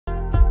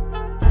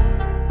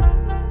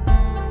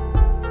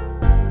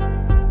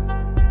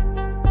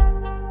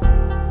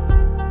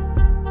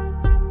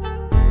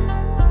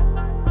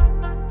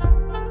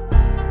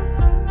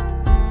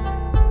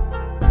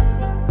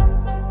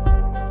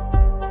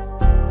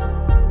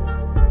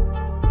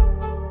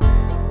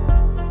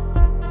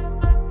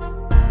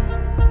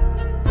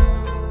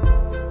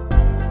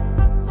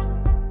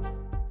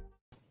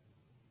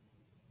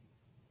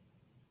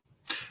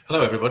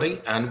Hello everybody,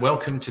 and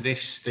welcome to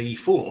this, the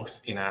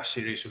fourth in our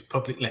series of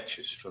public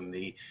lectures from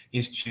the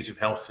Institute of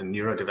Health and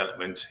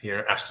Neurodevelopment here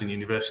at Aston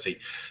University.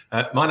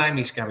 My name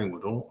is Gavin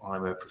Woodall.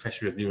 I'm a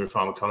Professor of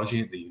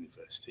Neuropharmacology at the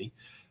University,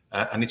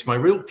 and it's my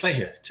real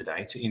pleasure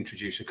today to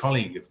introduce a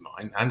colleague of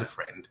mine and a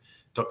friend,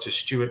 Dr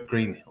Stuart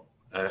Greenhill.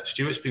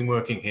 Stuart's been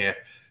working here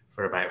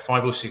for about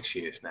 5 or 6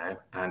 years now,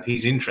 and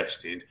he's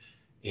interested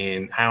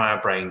in how our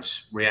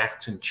brains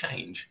react and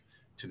change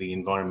to the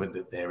environment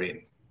that they're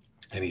in.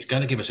 And he's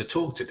going to give us a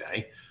talk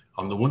today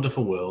on the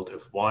wonderful world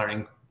of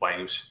wiring,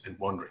 waves and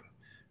wandering.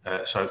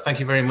 So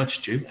thank you very much,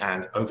 Stu,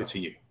 and over to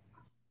you.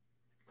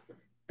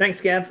 Thanks,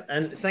 Gav,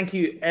 and thank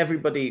you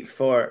everybody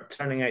for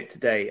turning out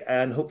today.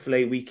 And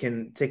hopefully we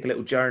can take a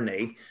little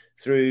journey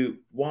through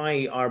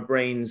why our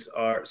brains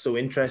are so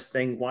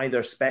interesting, why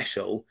they're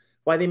special,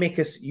 why they make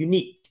us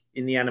unique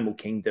in the animal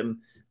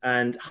kingdom,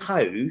 and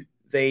how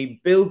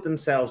they build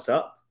themselves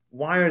up,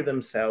 wire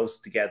themselves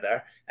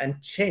together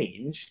and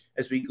change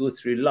as we go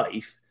through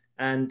life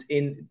and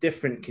in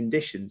different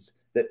conditions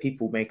that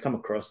people may come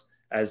across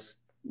as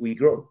we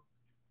grow.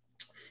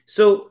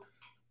 So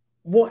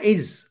what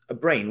is a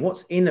brain?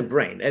 What's in a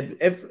brain?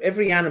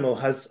 Every animal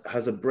has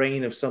a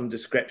brain of some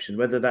description,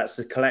 whether that's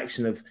a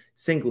collection of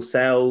single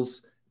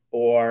cells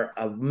or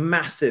a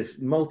massive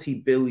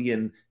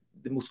multi-billion,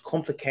 the most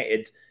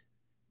complicated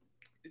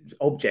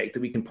object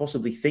that we can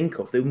possibly think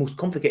of, the most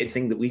complicated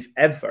thing that we've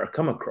ever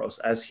come across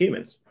as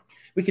humans.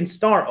 We can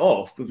start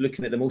off with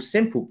looking at the most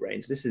simple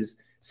brains. This is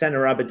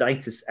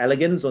Caenorhabditis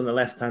elegans on the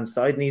left-hand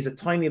side, and he's a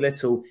tiny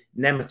little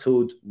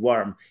nematode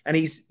worm. And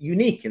he's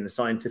unique in the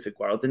scientific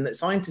world in that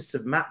scientists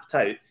have mapped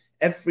out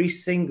every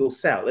single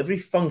cell, every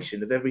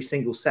function of every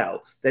single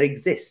cell that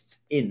exists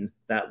in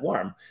that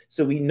worm.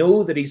 So we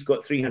know that he's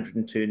got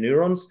 302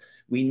 neurons.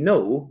 We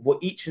know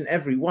what each and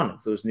every one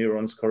of those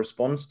neurons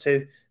corresponds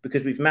to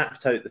because we've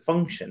mapped out the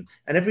function.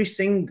 And every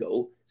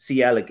single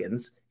C.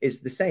 elegans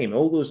is the same.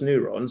 All those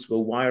neurons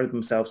will wire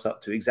themselves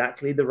up to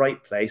exactly the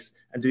right place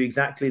and do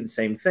exactly the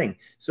same thing.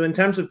 So in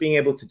terms of being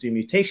able to do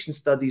mutation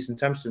studies, in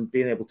terms of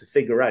being able to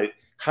figure out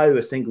how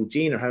a single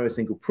gene or how a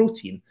single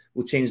protein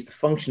will change the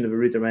function of a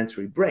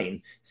rudimentary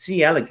brain,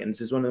 C. elegans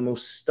is one of the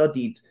most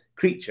studied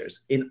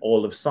creatures in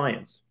all of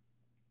science.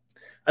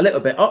 A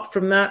little bit up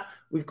from that,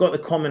 we've got the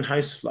common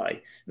housefly.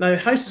 Now,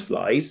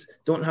 houseflies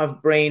don't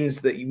have brains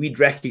that we'd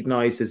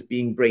recognize as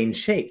being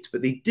brain-shaped,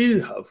 but they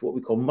do have what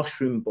we call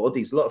mushroom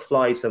bodies. A lot of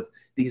flies have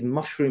these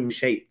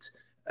mushroom-shaped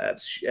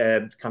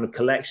kind of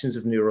collections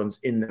of neurons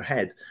in their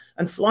head.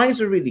 And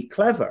flies are really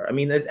clever. I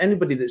mean, as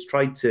anybody that's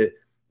tried to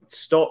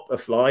stop a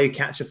fly,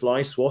 catch a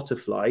fly, swat a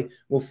fly,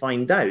 will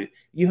find out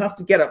you have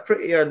to get up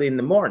pretty early in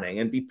the morning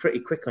and be pretty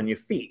quick on your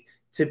feet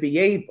to be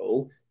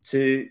able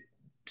to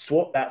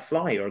swat that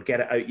fly or get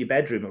it out your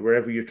bedroom or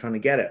wherever you're trying to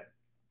get it.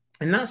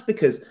 And that's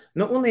because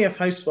not only have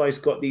houseflies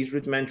got these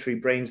rudimentary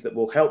brains that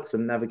will help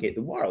them navigate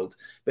the world,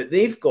 but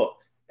they've got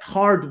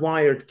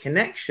hardwired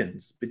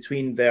connections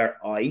between their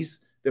eyes,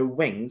 their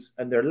wings,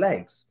 and their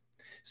legs.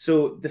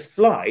 So the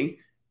fly,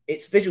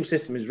 its visual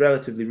system is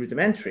relatively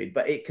rudimentary,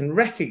 but it can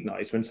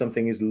recognize when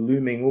something is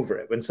looming over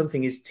it, when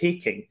something is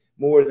taking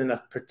more than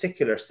a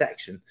particular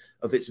section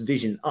of its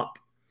vision up.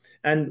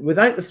 And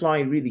without the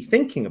fly really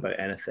thinking about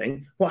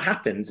anything, what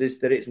happens is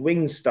that its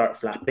wings start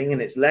flapping and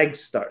its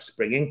legs start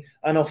springing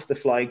and off the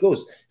fly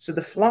goes. So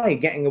the fly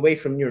getting away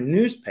from your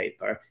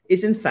newspaper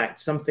is in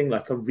fact something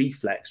like a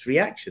reflex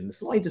reaction. The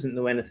fly doesn't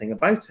know anything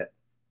about it.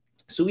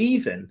 So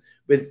even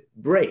with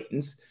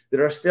brains,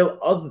 there are still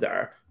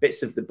other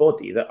bits of the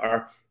body that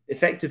are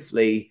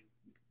effectively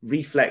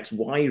reflex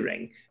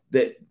wiring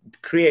that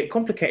create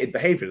complicated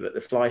behavior that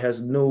the fly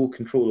has no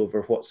control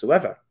over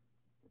whatsoever.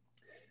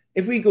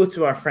 If we go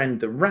to our friend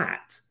the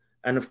rat,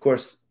 and of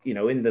course, you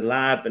know, in the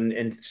lab and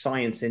in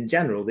science in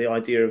general, the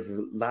idea of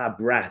the lab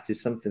rat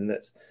is something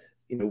that's,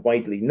 you know,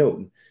 widely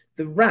known.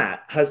 The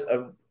rat has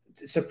a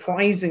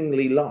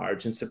surprisingly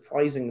large and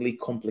surprisingly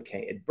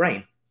complicated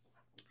brain.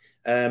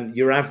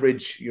 Your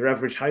average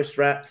house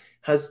rat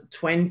has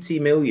 20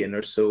 million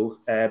or so,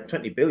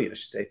 20 billion, I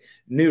should say,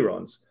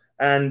 neurons.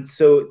 And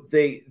so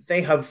they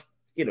have,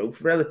 you know,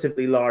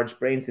 relatively large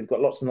brains. They've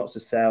got lots and lots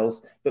of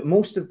cells, but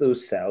most of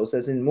those cells,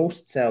 as in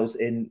most cells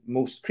in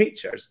most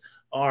creatures,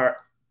 are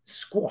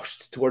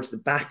squashed towards the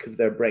back of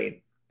their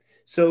brain.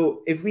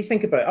 So if we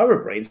think about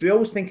our brains, we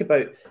always think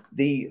about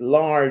the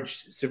large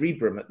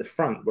cerebrum at the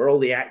front where all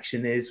the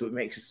action is, what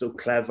makes us so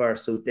clever,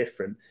 so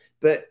different.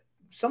 But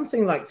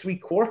something like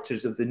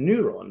 3/4 of the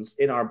neurons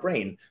in our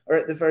brain are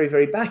at the very,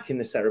 very back in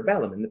the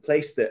cerebellum, in the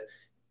place that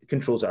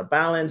controls our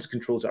balance,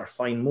 controls our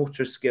fine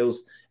motor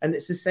skills. And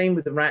it's the same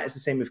with the rat, it's the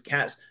same with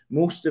cats.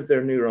 Most of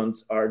their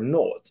neurons are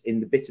not in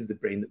the bit of the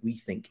brain that we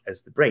think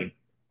as the brain.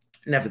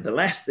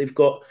 Nevertheless, they've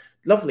got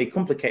lovely,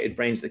 complicated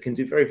brains that can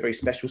do very, very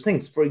special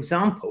things. For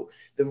example,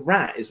 the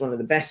rat is one of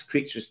the best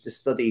creatures to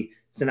study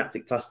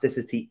synaptic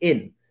plasticity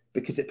in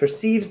because it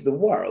perceives the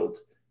world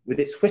with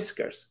its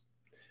whiskers.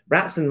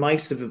 Rats and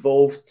mice have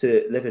evolved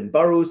to live in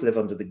burrows, live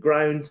under the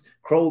ground,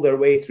 crawl their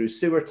way through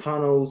sewer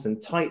tunnels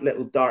and tight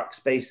little dark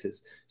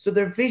spaces. So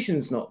their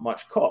vision's not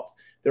much caught.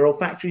 Their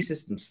olfactory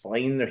system's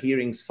fine, their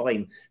hearing's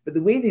fine, but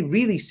the way they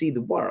really see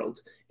the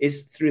world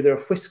is through their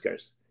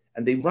whiskers.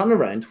 And they run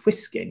around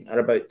whisking at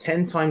about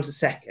 10 times a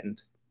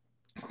second,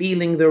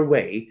 feeling their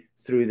way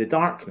through the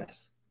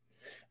darkness.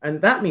 And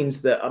that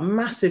means that a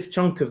massive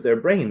chunk of their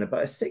brain,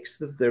 about a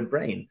sixth of their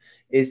brain,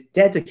 is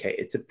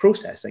dedicated to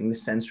processing the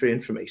sensory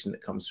information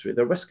that comes through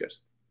their whiskers.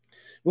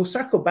 We'll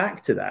circle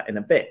back to that in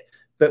a bit.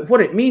 But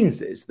what it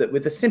means is that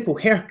with a simple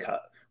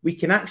haircut, we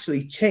can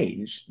actually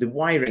change the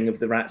wiring of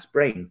the rat's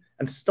brain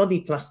and study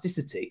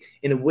plasticity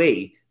in a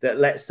way that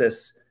lets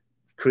us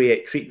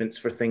create treatments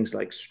for things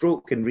like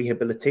stroke and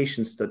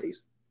rehabilitation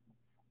studies.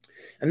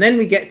 And then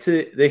we get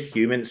to the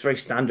human. It's very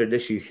standard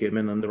issue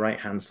human on the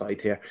right-hand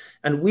side here.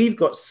 And we've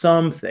got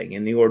something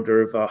in the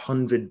order of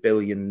 100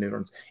 billion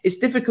neurons. It's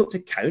difficult to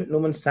count. No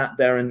one's sat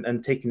there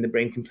and taken the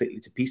brain completely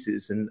to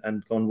pieces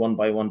and gone one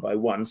by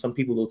one. Some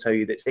people will tell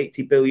you that it's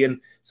 80 billion.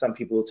 Some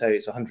people will tell you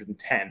it's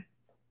 110.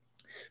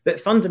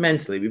 But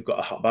fundamentally, we've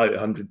got about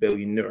 100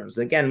 billion neurons.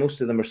 And again, most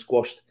of them are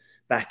squashed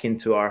back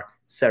into our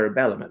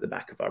cerebellum at the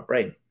back of our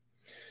brain.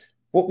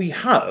 What we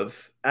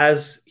have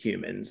as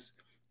humans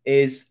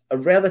is a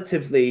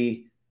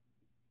relatively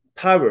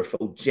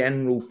powerful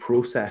general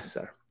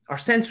processor. Our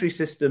sensory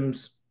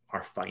systems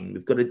are fine.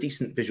 We've got a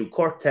decent visual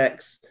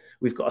cortex.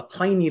 We've got a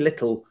tiny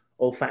little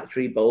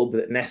olfactory bulb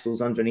that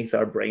nestles underneath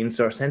our brain,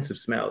 so our sense of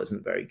smell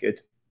isn't very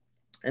good.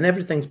 And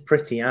everything's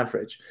pretty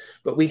average.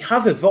 But we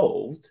have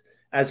evolved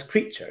as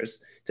creatures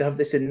to have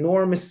this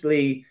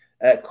enormously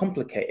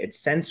complicated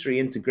sensory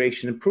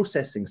integration and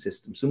processing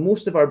system. So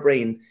most of our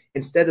brain,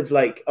 instead of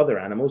like other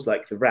animals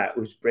like the rat,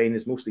 whose brain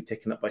is mostly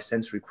taken up by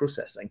sensory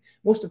processing,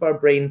 most of our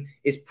brain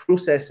is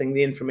processing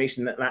the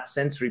information that that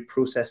sensory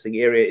processing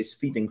area is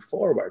feeding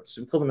forward.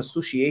 So we call them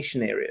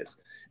association areas.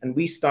 And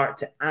we start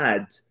to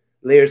add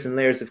layers and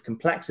layers of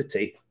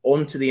complexity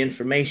onto the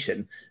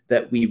information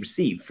that we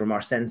receive from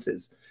our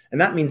senses.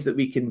 And that means that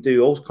we can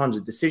do all kinds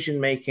of decision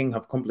making,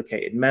 have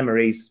complicated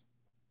memories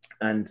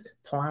and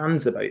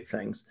plans about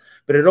things.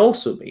 But it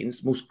also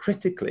means, most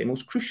critically,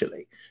 most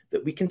crucially,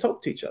 that we can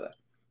talk to each other,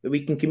 that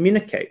we can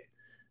communicate.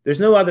 There's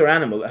no other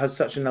animal that has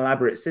such an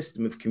elaborate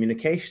system of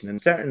communication, and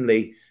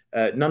certainly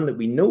none that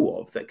we know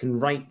of that can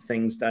write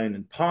things down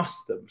and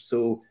pass them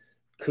so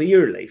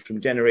clearly from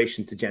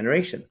generation to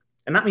generation.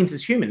 And that means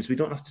as humans, we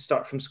don't have to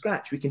start from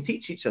scratch. We can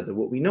teach each other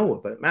what we know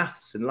about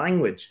maths and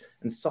language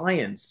and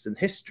science and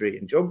history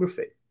and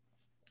geography.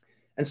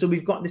 And so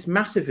we've got this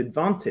massive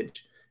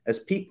advantage as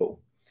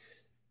people.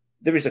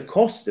 There is a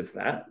cost of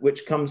that,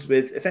 which comes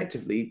with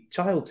effectively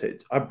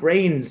childhood. Our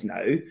brains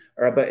now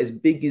are about as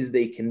big as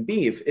they can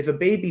be. If a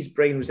baby's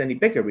brain was any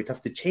bigger, we'd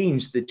have to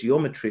change the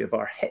geometry of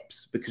our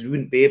hips because we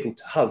wouldn't be able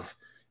to have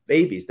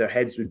babies. Their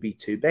heads would be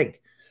too big.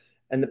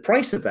 And the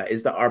price of that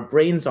is that our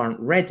brains aren't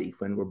ready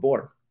when we're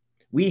born.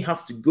 We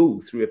have to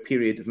go through a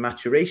period of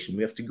maturation.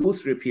 We have to go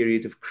through a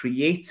period of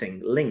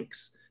creating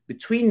links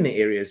between the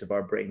areas of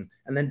our brain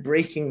and then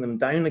breaking them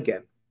down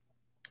again.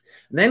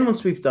 And then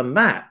once we've done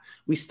that,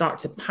 we start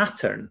to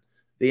pattern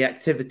the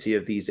activity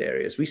of these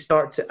areas. We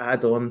start to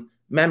add on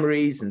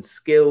memories and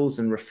skills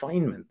and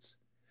refinements.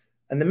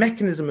 And the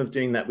mechanism of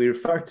doing that we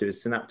refer to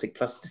as synaptic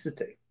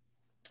plasticity.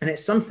 And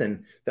it's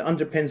something that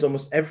underpins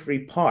almost every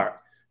part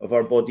of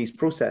our body's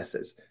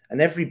processes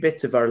and every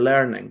bit of our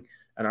learning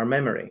and our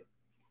memory.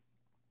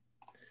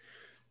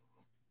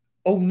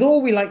 Although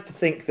we like to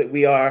think that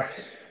we are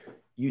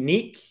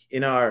unique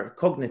in our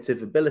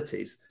cognitive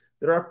abilities,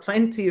 there are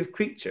plenty of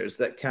creatures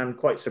that can,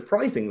 quite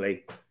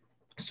surprisingly,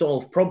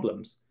 solve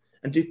problems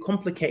and do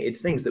complicated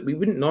things that we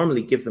wouldn't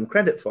normally give them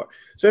credit for.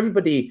 So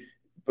everybody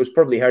has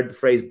probably heard the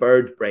phrase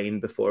bird brain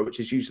before, which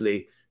is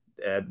usually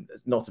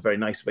not a very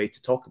nice way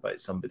to talk about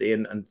somebody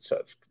and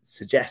sort of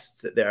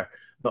suggests that they're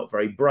not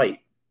very bright.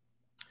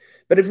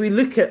 But if we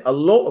look at a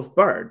lot of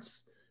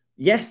birds,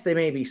 yes, they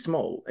may be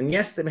small, and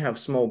yes, they may have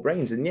small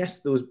brains, and yes,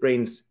 those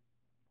brains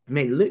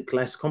may look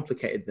less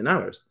complicated than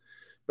ours.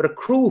 But a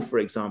crow, for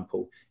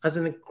example, has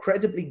an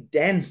incredibly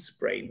dense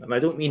brain. And I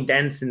don't mean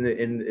dense in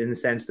the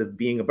sense of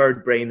being a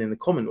bird brain in the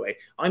common way.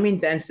 I mean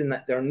dense in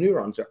that their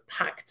neurons are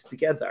packed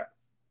together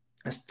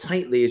as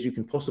tightly as you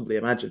can possibly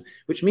imagine,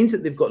 which means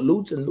that they've got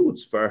loads and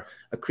loads for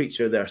a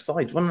creature their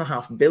size,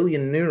 1.5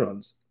 billion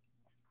neurons.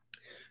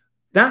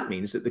 That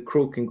means that the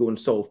crow can go and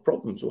solve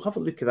problems. We'll have a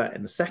look at that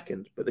in a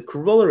second. But the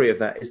corollary of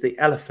that is the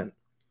elephant.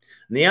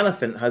 And the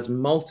elephant has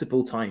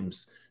multiple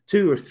times,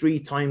 2 or 3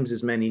 times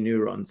as many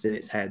neurons in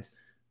its head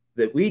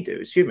that we do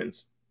as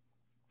humans,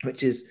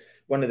 which is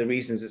one of the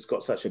reasons it's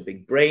got such a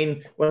big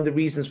brain. One of the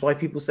reasons why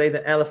people say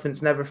that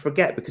elephants never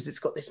forget, because it's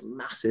got this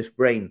massive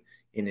brain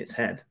in its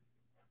head.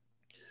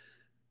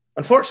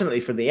 Unfortunately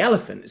for the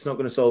elephant, it's not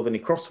going to solve any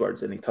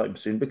crosswords anytime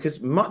soon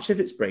because much of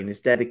its brain is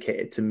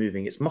dedicated to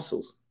moving its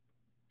muscles.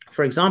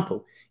 For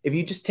example, if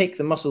you just take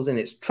the muscles in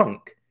its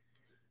trunk,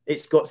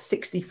 it's got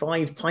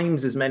 65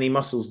 times as many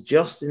muscles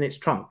just in its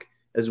trunk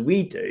as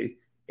we do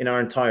in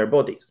our entire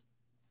bodies.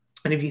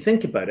 And if you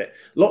think about it,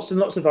 lots and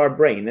lots of our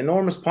brain,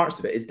 enormous parts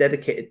of it, is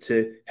dedicated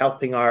to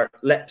helping our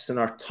lips and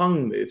our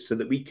tongue move so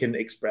that we can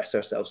express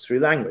ourselves through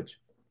language.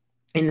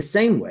 In the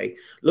same way,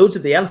 loads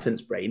of the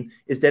elephant's brain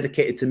is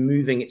dedicated to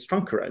moving its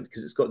trunk around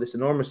because it's got this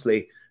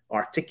enormously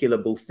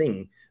articulable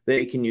thing that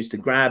it can use to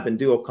grab and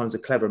do all kinds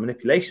of clever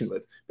manipulation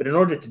with. But in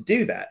order to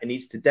do that, it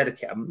needs to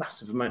dedicate a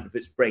massive amount of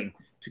its brain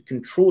to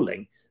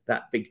controlling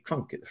that big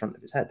trunk at the front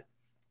of its head.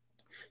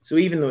 So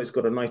even though it's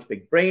got a nice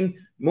big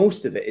brain,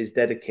 most of it is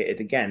dedicated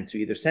again to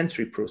either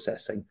sensory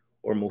processing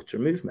or motor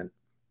movement,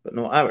 but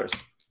not ours.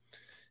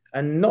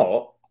 And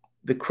not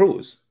the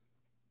crows.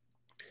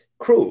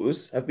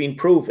 Crows have been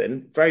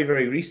proven very,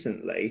 very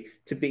recently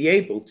to be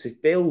able to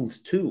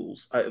build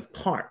tools out of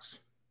parts.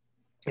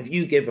 If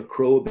you give a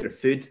crow a bit of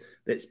food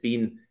that's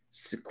been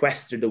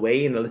sequestered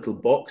away in a little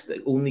box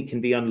that only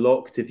can be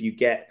unlocked if you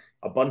get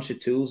a bunch of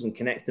tools and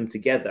connect them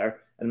together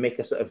and make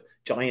a sort of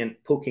giant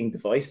poking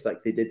device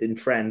like they did in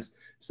Friends,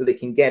 so they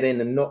can get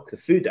in and knock the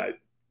food out.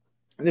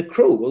 And the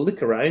crow will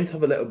look around,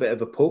 have a little bit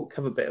of a poke,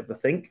 have a bit of a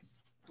think,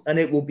 and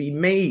it will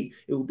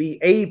be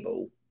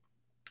able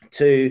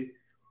to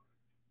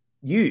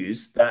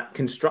use that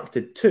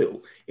constructed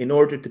tool in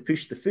order to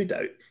push the food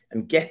out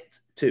and get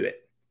to it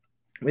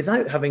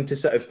without having to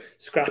sort of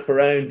scrap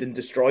around and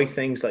destroy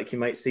things like you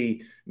might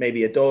see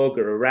maybe a dog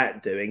or a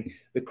rat doing.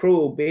 The crow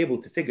will be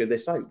able to figure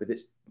this out with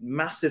its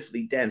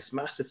massively dense,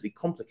 massively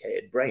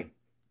complicated brain.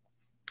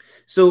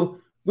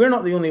 So we're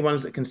not the only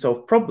ones that can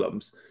solve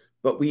problems,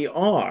 but we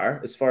are,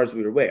 as far as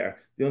we're aware,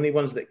 the only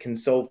ones that can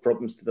solve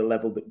problems to the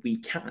level that we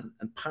can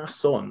and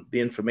pass on the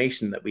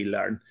information that we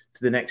learn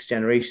to the next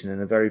generation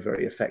in a very,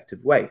 very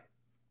effective way.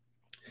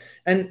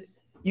 And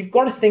you've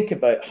got to think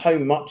about how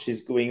much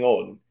is going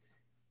on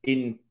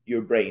in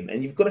your brain,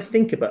 and you've got to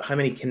think about how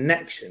many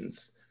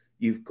connections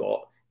you've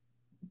got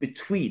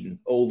between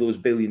all those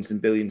billions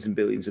and billions and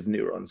billions of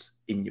neurons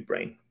in your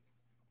brain.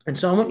 And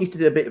so I want you to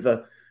do a bit of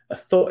a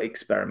thought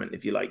experiment,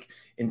 if you like,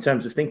 in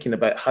terms of thinking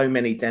about how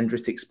many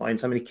dendritic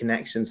spines, how many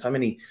connections, how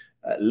many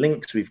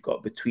links we've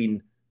got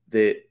between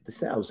the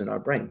cells in our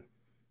brain.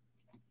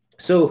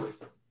 So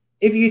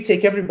if you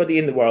take everybody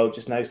in the world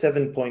just now,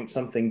 7 point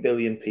something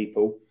billion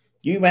people,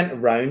 you went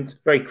around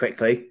very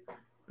quickly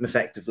and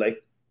effectively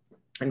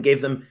and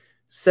gave them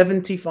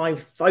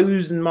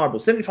 75,000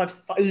 marbles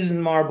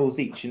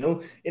each, you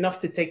know, enough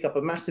to take up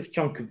a massive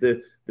chunk of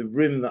the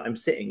room that I'm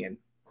sitting in.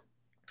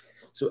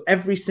 So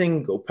every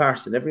single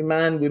person, every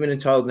man, woman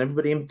and child and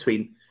everybody in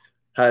between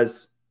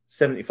has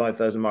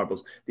 75,000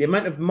 marbles. The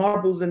amount of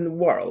marbles in the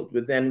world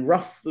would then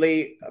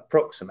roughly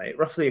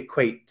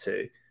equate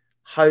to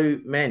how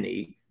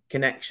many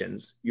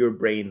connections your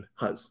brain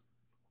has.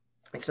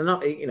 It's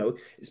not, you know,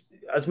 it's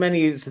as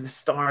many as the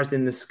stars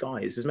in the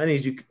skies, as many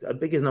as a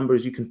big number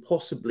as you can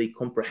possibly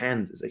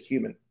comprehend as a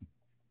human.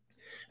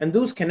 And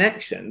those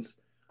connections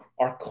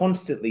are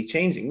constantly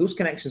changing. Those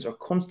connections are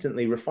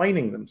constantly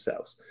refining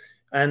themselves.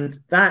 And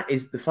that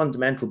is the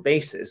fundamental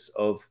basis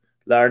of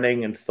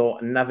learning and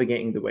thought and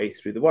navigating the way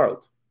through the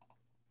world.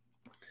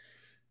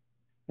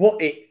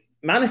 What it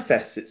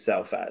manifests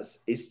itself as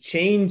is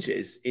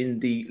changes in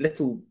the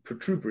little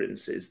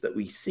protuberances that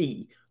we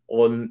see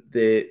on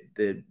the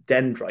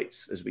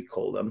dendrites, as we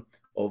call them,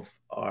 of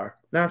our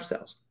nerve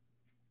cells.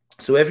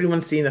 So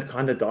everyone's seen a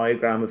kind of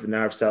diagram of a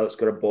nerve cell. It's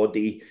got a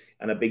body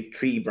and a big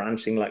tree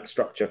branching like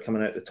structure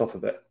coming out the top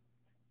of it.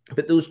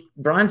 But those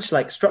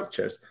branch-like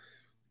structures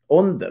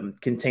on them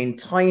contain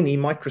tiny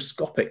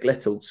microscopic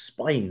little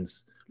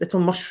spines,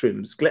 little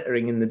mushrooms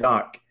glittering in the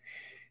dark.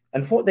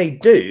 And what they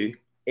do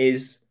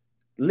is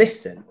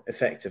listen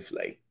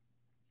effectively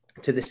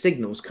to the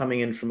signals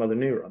coming in from other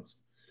neurons.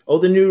 All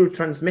the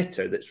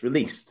neurotransmitter that's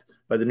released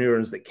by the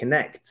neurons that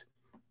connect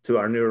to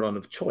our neuron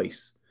of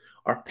choice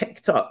are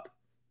picked up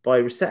by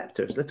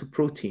receptors, little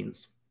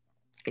proteins,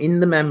 in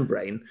the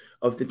membrane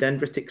of the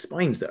dendritic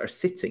spines that are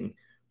sitting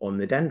on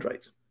the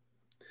dendrites.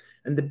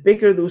 And the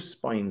bigger those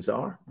spines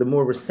are, the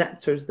more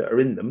receptors that are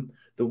in them,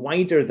 the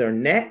wider their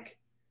neck,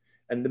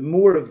 and the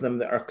more of them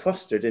that are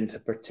clustered into a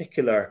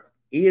particular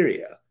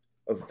area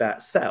of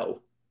that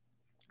cell,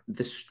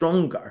 the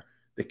stronger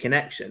the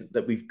connection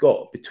that we've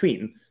got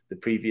between the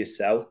previous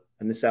cell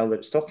and the cell that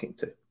it's talking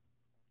to.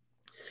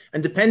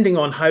 And depending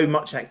on how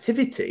much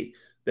activity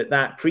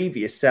that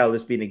previous cell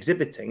has been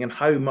exhibiting and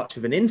how much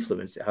of an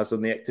influence it has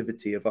on the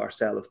activity of our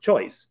cell of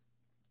choice,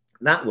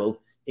 that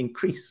will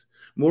increase.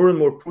 More and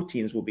more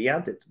proteins will be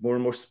added, more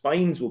and more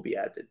spines will be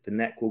added, the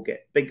neck will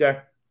get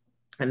bigger,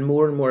 and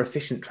more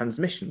efficient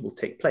transmission will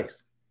take place.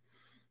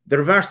 The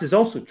reverse is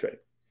also true.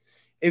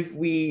 If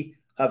we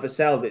have a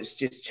cell that's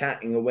just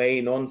chatting away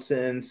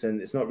nonsense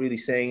and it's not really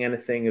saying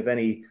anything of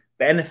any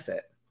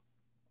benefit,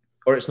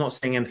 or it's not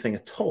saying anything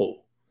at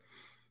all,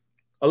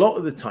 a lot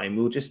of the time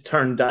we'll just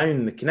turn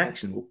down the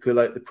connection, we'll pull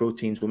out the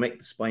proteins, we'll make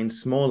the spine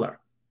smaller.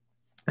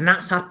 And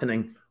that's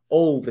happening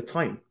all the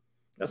time.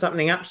 That's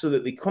happening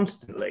absolutely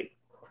constantly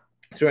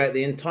throughout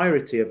the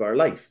entirety of our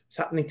life. It's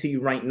happening to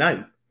you right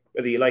now,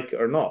 whether you like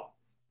it or not.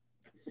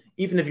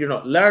 Even if you're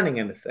not learning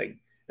anything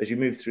as you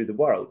move through the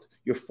world,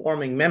 you're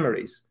forming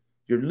memories,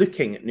 you're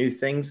looking at new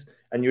things,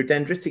 and your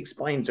dendritic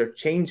spines are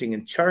changing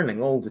and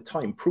churning all the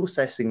time,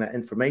 processing that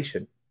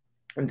information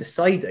and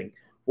deciding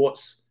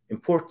what's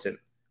important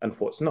and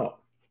what's not.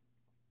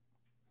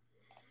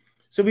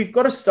 So we've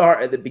got to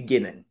start at the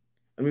beginning,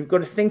 and we've got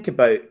to think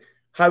about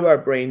how our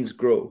brains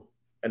grow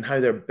and how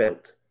they're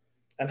built.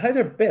 And how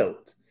they're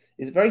built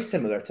is very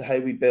similar to how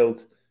we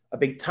build a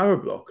big tower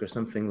block or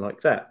something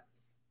like that.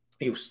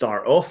 You'll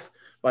start off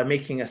by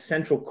making a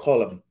central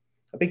column,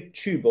 a big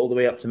tube all the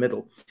way up the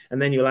middle, and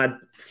then you'll add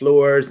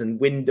floors and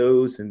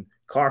windows and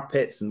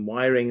carpets and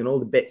wiring and all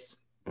the bits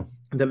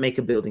that make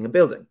a building.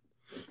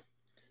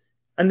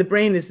 And the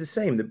brain is the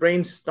same. The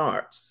brain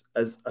starts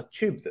as a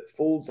tube that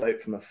folds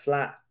out from a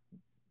flat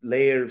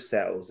layer of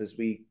cells as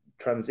we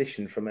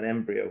transition from an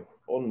embryo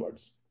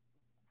onwards.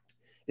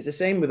 It's the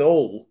same with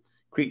all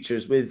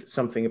creatures with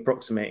something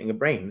approximating a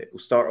brain. It will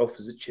start off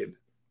as a tube,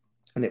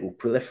 and it will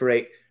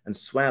proliferate and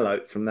swell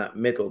out from that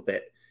middle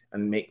bit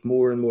and make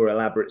more and more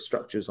elaborate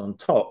structures on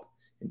top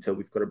until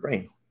we've got a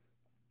brain.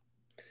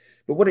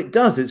 But what it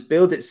does is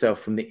build itself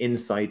from the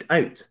inside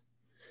out.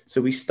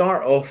 So we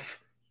start off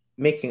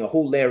making a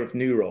whole layer of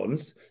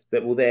neurons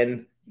that will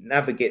then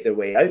navigate their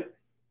way out,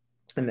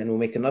 and then we'll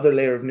make another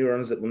layer of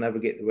neurons that will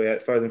navigate their way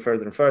out further and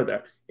further and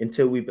further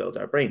until we build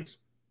our brains.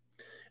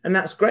 And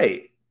that's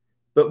great.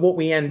 But what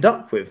we end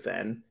up with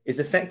then is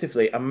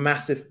effectively a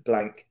massive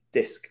blank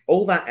disc.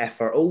 All that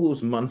effort, all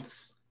those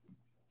months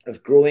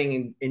of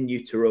growing in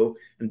utero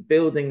and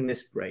building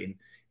this brain,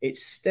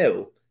 it's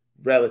still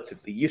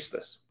relatively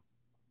useless.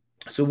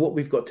 So what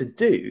we've got to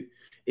do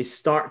is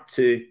start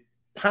to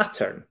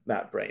pattern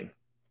that brain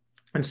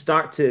and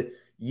start to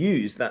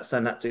use that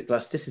synaptic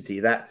plasticity,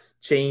 that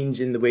change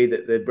in the way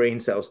that the brain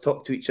cells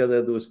talk to each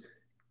other, those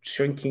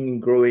shrinking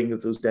and growing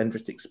of those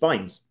dendritic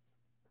spines,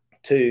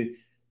 to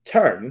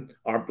turn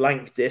our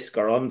blank disk,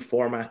 our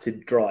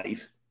unformatted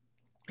drive,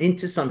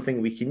 into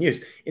something we can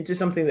use, into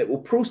something that will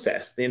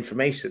process the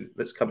information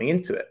that's coming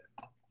into it.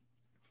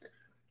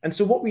 And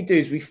so what we do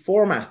is we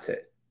format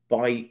it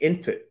by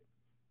input.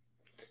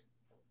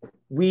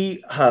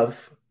 We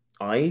have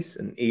eyes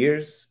and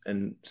ears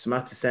and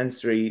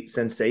somatosensory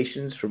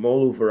sensations from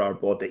all over our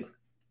body.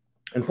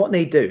 And what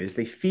they do is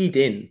they feed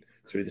in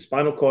through the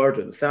spinal cord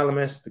or the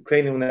thalamus, the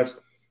cranial nerves,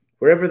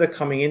 wherever they're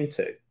coming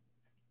into,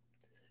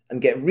 and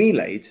get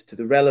relayed to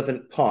the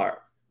relevant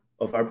part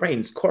of our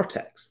brain's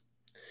cortex.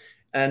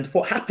 And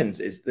what happens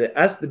is that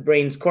as the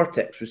brain's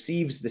cortex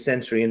receives the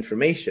sensory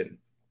information,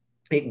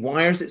 it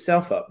wires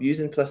itself up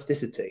using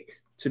plasticity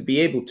to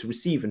be able to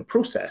receive and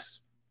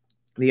process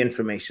the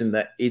information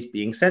that is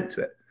being sent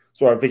to it.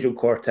 So our visual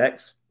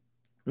cortex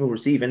will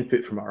receive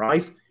input from our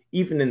eyes,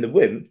 even in the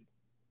womb.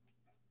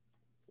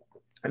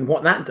 And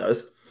what that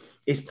does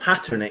is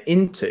pattern it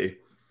into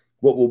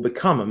what will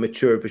become a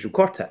mature visual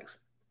cortex.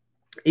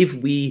 If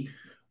we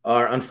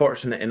are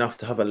unfortunate enough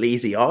to have a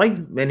lazy eye,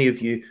 many of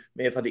you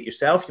may have had it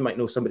yourself. You might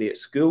know somebody at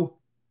school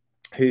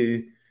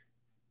who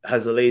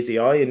has a lazy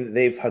eye and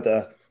they've had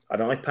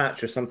an eye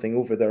patch or something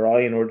over their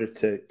eye in order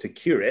to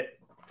cure it.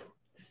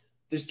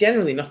 There's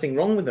generally nothing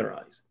wrong with their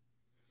eyes.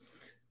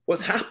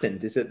 What's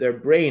happened is that their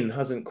brain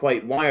hasn't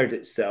quite wired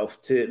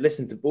itself to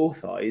listen to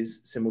both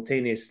eyes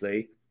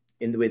simultaneously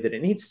in the way that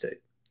it needs to.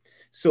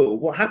 So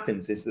what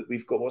happens is that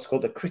we've got what's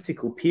called a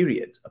critical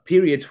period, a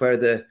period where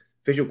the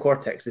visual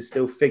cortex is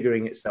still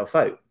figuring itself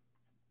out.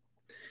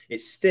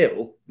 It's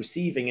still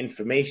receiving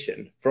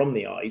information from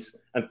the eyes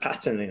and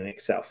patterning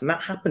itself. And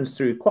that happens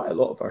through quite a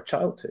lot of our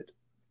childhood.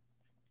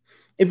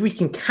 If we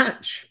can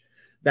catch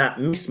that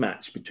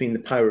mismatch between the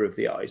power of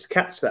the eyes,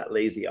 catch that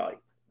lazy eye,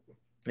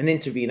 and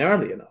intervene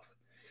early enough,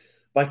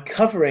 by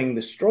covering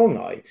the strong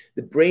eye,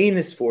 the brain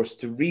is forced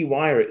to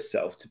rewire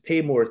itself to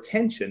pay more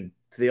attention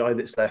to the eye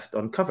that's left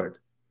uncovered.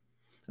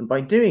 And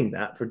by doing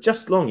that for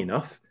just long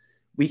enough,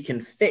 we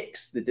can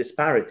fix the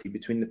disparity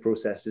between the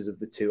processes of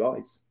the two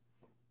eyes.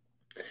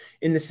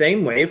 In the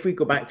same way, if we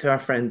go back to our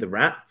friend the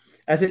rat,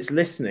 as it's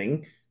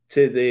listening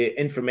to the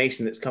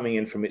information that's coming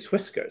in from its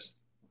whiskers,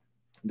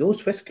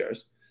 those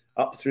whiskers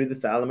up through the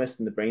thalamus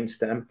and the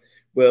brainstem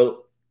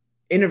will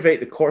innervate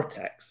the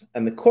cortex,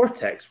 and the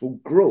cortex will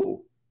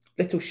grow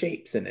little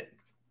shapes in it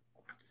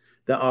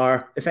that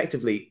are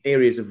effectively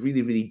areas of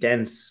really, really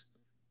dense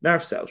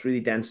nerve cells, really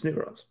dense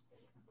neurons.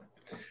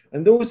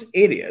 And those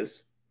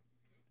areas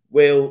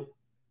will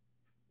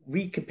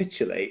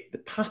recapitulate the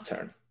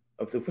pattern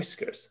of the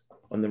whiskers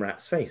on the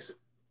rat's face.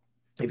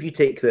 If you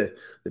take the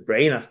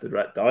brain after the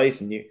rat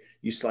dies and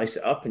you slice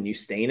it up and you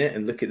stain it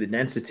and look at the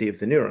density of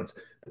the neurons,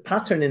 the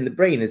pattern in the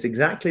brain is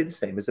exactly the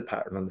same as the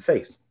pattern on the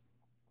face.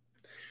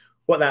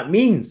 What that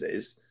means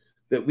is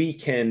that we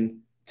can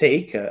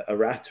take a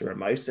rat or a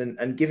mouse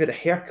and give it a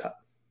haircut.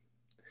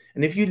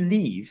 And if you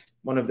leave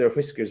one of their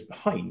whiskers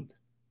behind,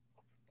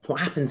 what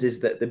happens is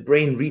that the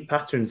brain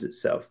repatterns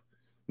itself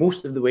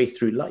most of the way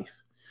through life.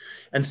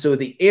 And so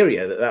the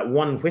area that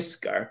one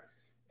whisker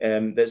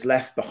that's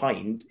left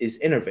behind is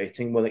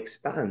innervating will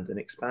expand and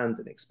expand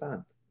and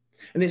expand.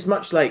 And it's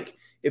much like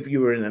if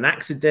you were in an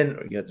accident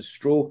or you had a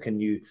stroke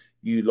and you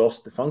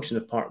lost the function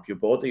of part of your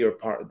body or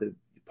part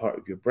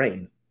of your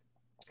brain.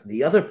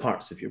 The other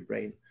parts of your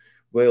brain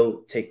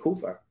will take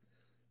over.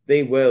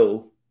 They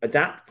will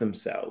adapt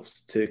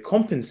themselves to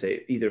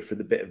compensate either for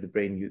the bit of the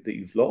brain that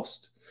you've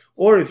lost,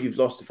 or if you've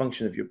lost the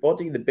function of your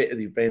body, the bit of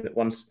your brain that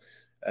once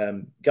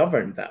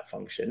govern that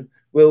function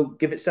will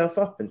give itself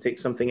up and take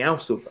something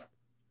else over.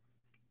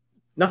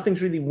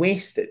 Nothing's really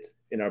wasted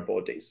in our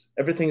bodies.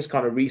 Everything's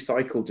kind of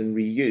recycled and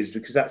reused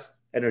because that's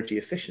energy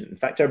efficient. In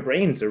fact, our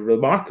brains are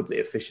remarkably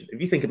efficient.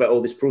 If you think about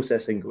all this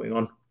processing going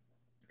on,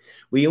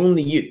 we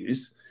only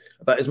use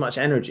about as much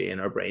energy in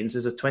our brains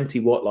as a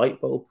 20-watt light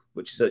bulb,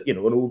 which is an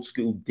old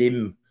school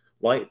dim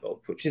light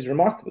bulb, which is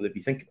remarkable if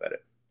you think about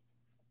it.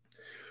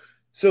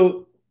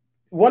 So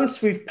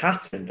once we've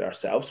patterned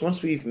ourselves,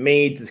 once we've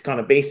made the kind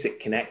of basic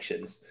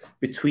connections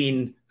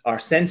between our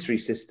sensory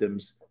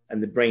systems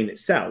and the brain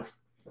itself,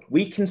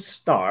 we can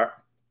start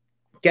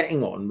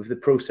getting on with the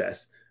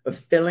process of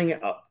filling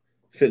it up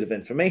full of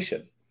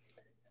information.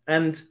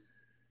 And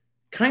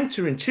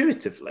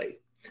counterintuitively,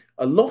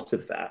 a lot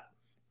of that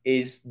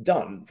is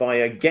done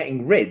via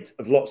getting rid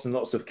of lots and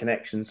lots of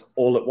connections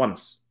all at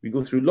once. We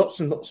go through lots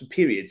and lots of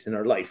periods in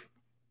our life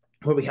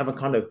where we have a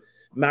kind of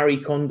Marie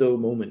Kondo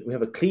moment. We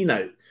have a clean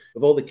out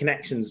of all the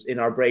connections in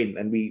our brain,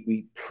 and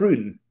we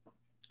prune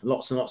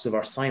lots and lots of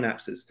our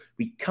synapses.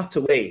 We cut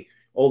away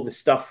all the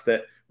stuff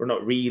that we're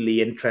not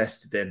really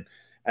interested in.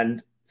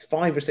 And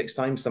 5 or 6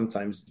 times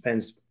sometimes,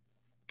 depends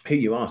who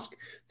you ask,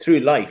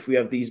 through life, we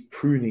have these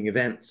pruning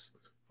events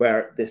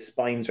where the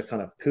spines are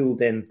kind of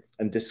pulled in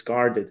and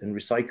discarded and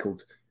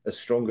recycled as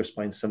stronger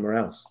spines somewhere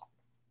else.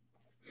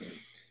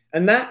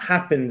 And that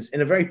happens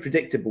in a very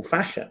predictable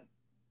fashion.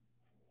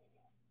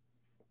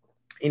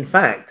 In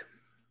fact,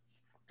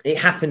 it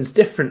happens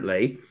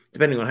differently,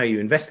 depending on how you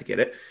investigate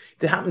it.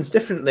 It happens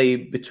differently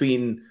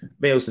between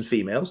males and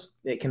females.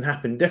 It can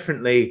happen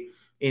differently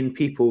in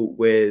people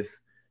with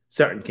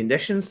certain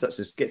conditions, such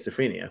as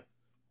schizophrenia.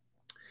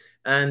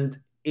 And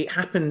it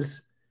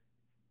happens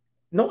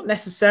not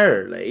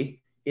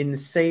necessarily in the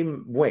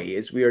same way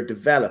as we are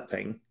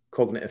developing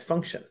cognitive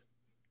function.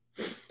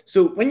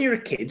 So when you're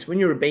a kid, when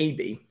you're a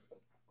baby,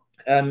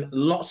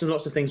 lots and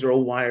lots of things are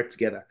all wired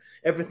together.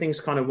 Everything's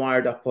kind of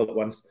wired up all at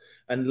once.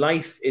 And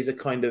life is a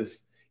kind of,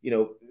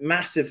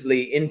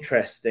 massively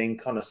interesting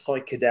kind of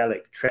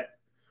psychedelic trip.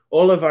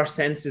 All of our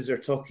senses are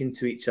talking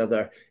to each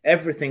other.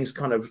 Everything's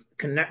kind of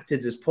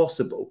connected as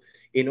possible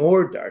in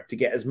order to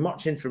get as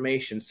much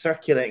information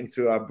circulating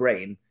through our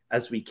brain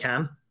as we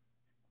can.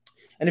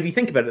 And if you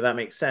think about it, that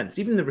makes sense.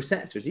 Even the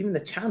receptors, even the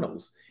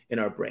channels in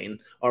our brain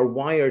are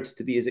wired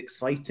to be as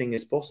exciting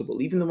as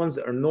possible. Even the ones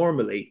that are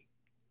normally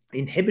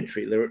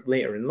inhibitory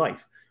later in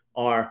life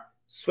are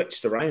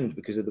switched around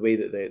because of the way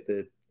that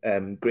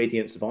the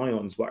gradients of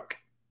ions work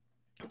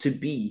to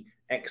be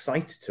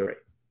excitatory.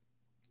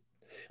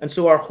 And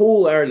so our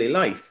whole early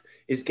life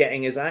is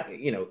getting as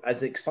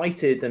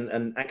excited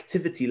and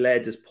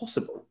activity-led as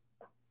possible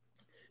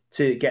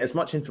to get as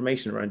much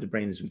information around the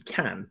brain as we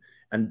can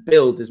and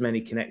build as many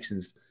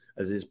connections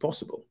as is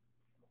possible.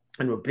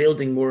 And we're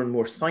building more and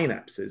more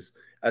synapses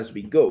as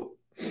we go.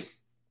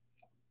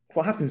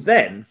 What happens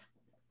then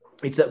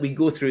is that we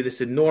go through this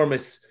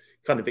enormous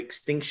kind of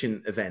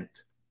extinction event.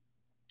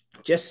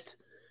 Just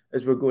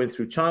as we're going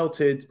through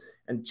childhood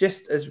and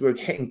just as we're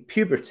hitting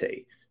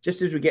puberty,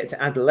 just as we get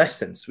to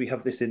adolescence, we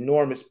have this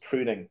enormous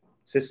pruning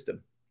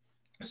system.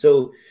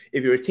 So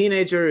if you're a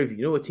teenager, if you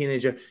know a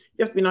teenager,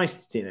 you have to be nice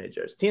to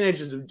teenagers.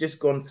 Teenagers have just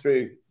gone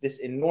through this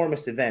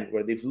enormous event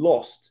where they've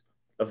lost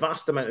a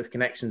vast amount of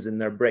connections in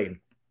their brain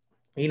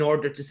in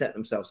order to set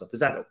themselves up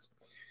as adults.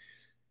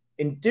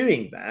 In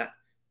doing that,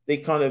 they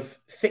kind of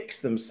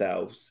fix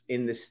themselves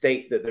in the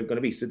state that they're going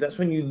to be. So that's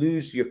when you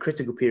lose your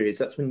critical periods.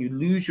 That's when you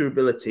lose your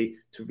ability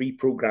to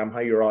reprogram how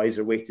your eyes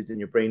are weighted in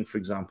your brain, for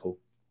example.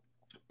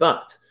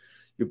 But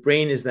your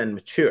brain is then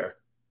mature.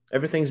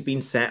 Everything's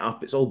been set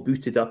up. It's all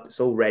booted up. It's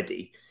all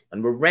ready.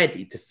 And we're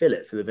ready to fill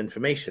it full of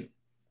information.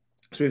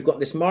 So we've got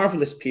this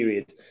marvelous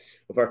period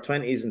of our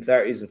 20s and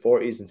 30s and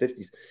 40s and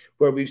 50s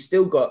where we've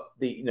still got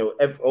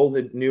all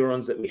the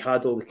neurons that we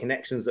had, all the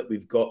connections that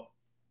we've got,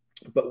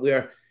 but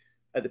we're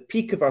at the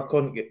peak of our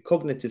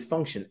cognitive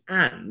function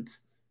and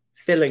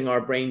filling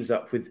our brains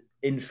up with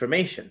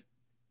information.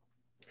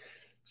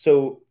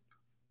 So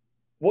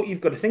what you've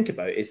got to think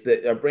about is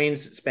that our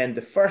brains spend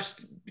the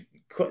first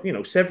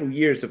several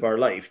years of our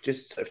life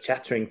just sort of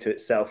chattering to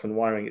itself and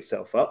wiring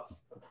itself up.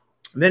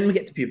 And then we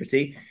get to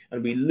puberty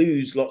and we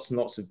lose lots and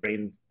lots of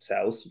brain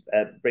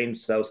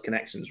cells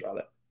connections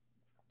rather.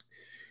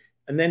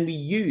 And then we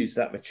use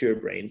that mature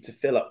brain to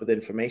fill up with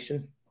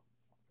information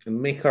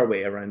and make our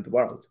way around the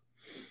world.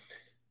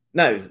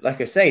 Now,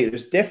 like I say,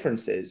 there's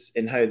differences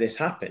in how this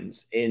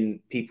happens in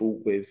people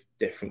with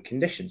different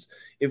conditions.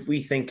 If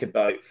we think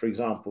about, for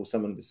example,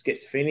 someone with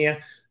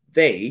schizophrenia,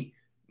 they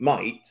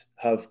might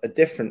have a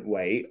different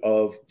way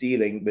of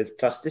dealing with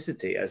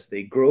plasticity as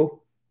they grow.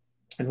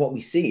 And what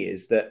we see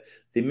is that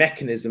the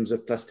mechanisms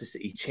of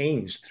plasticity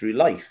change through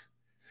life.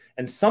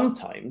 And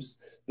sometimes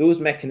those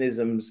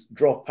mechanisms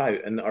drop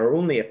out and are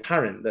only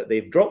apparent that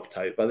they've dropped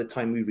out by the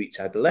time we reach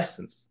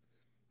adolescence,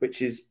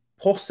 which is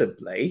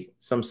possibly,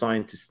 some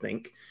scientists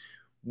think,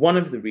 one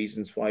of the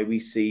reasons why we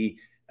see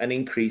an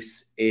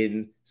increase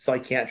in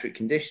psychiatric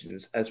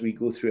conditions as we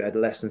go through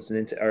adolescence and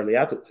into early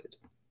adulthood.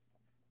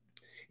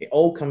 It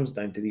all comes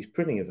down to these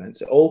pruning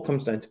events. It all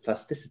comes down to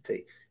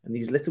plasticity and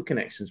these little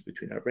connections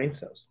between our brain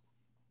cells.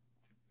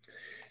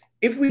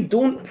 If we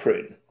don't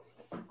prune,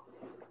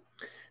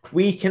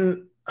 we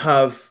can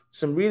have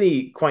some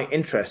really quite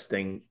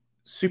interesting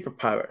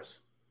superpowers.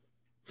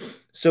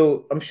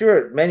 So I'm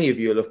sure many of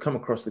you will have come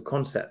across the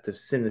concept of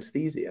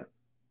synesthesia,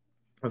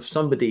 of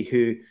somebody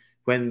who,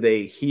 when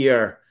they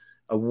hear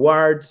a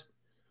word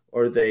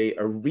or they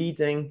are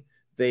reading,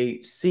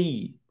 they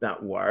see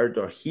that word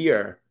or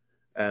hear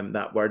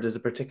that word as a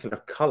particular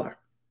color,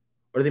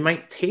 or they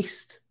might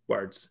taste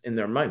words in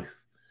their mouth.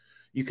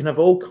 You can have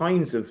all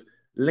kinds of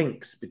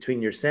links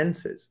between your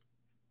senses.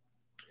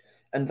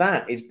 And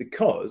that is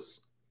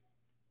because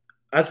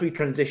as we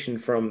transition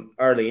from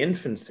early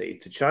infancy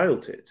to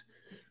childhood,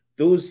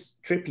 those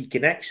trippy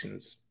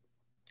connections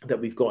that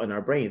we've got in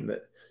our brain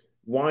that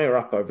wire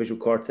up our visual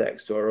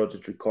cortex to our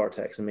auditory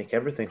cortex and make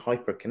everything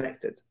hyper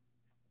connected,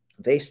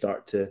 they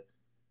start to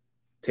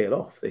tail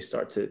off. They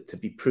start to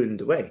be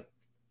pruned away.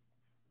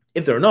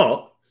 If they're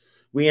not,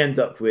 we end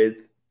up with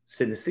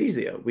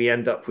synesthesia. We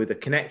end up with a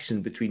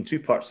connection between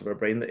two parts of our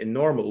brain that in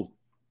normal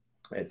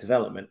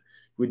development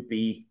would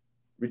be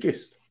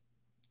reduced.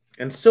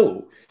 And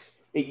so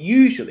it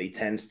usually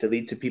tends to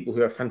lead to people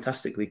who are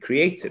fantastically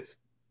creative.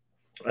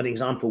 An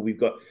example, we've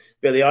got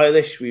Billie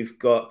Eilish, we've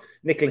got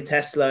Nikola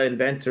Tesla,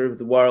 inventor of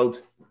the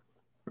world,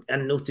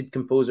 and noted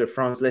composer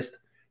Franz Liszt.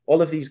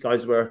 All of these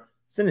guys were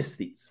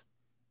synesthetes.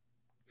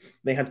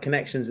 They had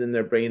connections in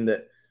their brain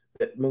that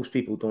most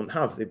people don't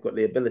have. They've got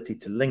the ability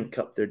to link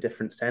up their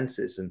different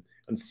senses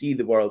and see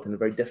the world in a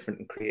very different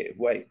and creative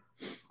way.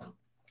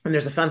 And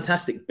there's a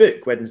fantastic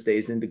book, Wednesday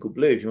is Indigo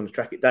Blue, if you want to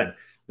track it down,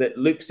 that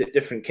looks at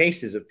different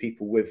cases of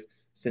people with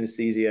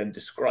synesthesia and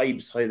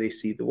describes how they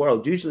see the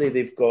world. Usually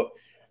they've got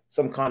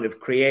some kind of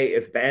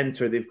creative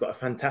bent, or they've got a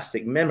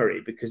fantastic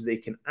memory because they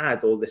can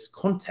add all this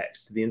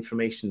context to the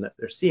information that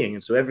they're seeing.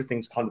 And so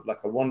everything's kind of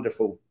like a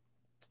wonderful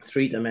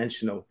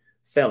three-dimensional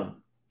film.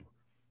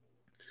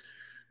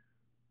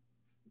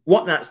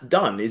 What that's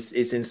done is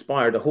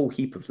inspired a whole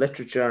heap of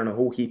literature and a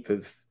whole heap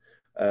of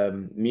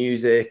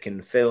music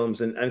and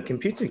films and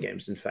computer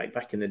games. In fact,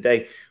 back in the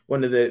day,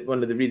 one of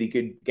the really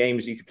good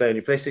games you could play on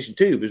your PlayStation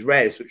 2 was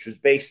Res, which was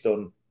based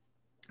on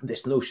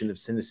this notion of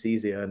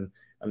synesthesia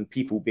and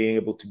people being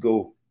able to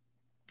go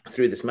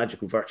through this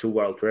magical virtual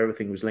world where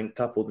everything was linked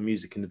up, all the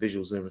music and the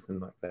visuals and everything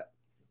like that.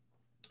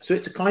 So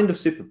it's a kind of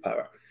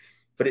superpower,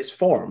 but it's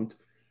formed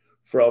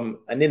from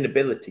an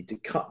inability to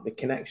cut the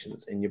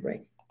connections in your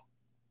brain.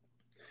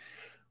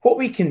 What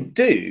we can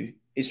do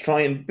is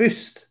try and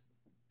boost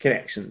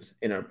connections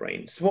in our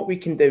brain. So what we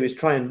can do is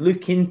try and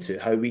look into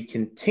how we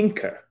can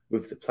tinker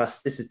with the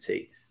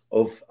plasticity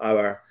of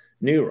our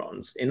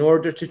neurons in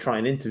order to try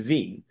and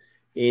intervene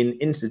in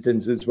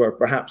incidences where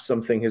perhaps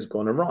something has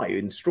gone awry,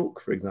 in stroke,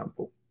 for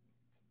example.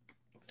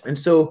 And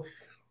so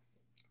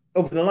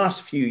over the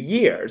last few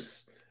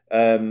years,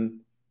 a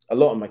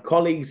lot of my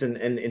colleagues and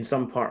in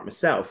some part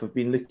myself have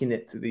been looking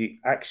at the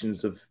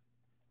actions of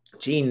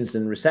genes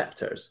and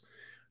receptors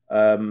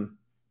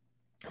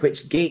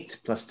which gate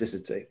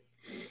plasticity.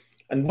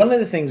 And one of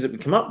the things that we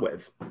come up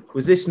with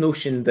was this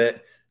notion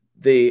that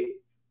the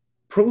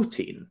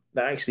protein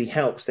that actually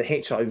helps the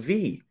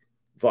HIV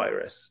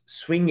virus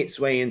swing its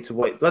way into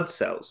white blood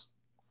cells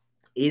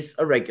is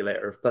a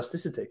regulator of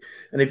plasticity.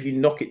 And if you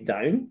knock it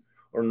down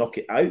or knock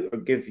it out or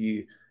give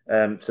you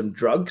some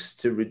drugs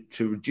to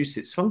reduce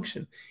its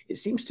function, it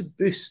seems to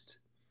boost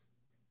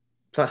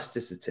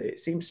plasticity. It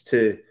seems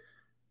to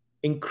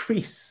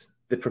increase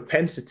the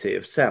propensity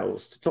of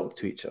cells to talk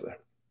to each other.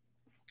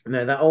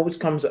 Now, that always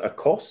comes at a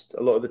cost.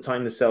 A lot of the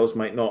time, the cells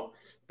might not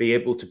be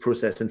able to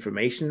process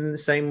information in the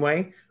same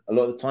way. A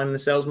lot of the time, the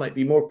cells might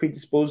be more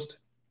predisposed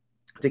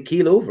to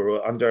keel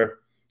over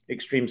under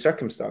extreme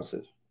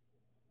circumstances.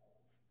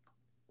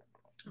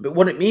 But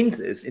what it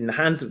means is, in the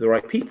hands of the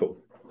right people,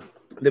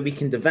 that we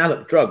can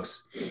develop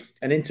drugs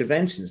and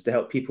interventions to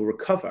help people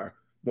recover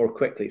more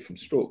quickly from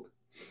stroke.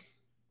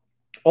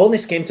 All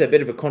this came to a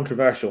bit of a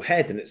controversial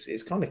head, and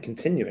it's kind of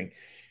continuing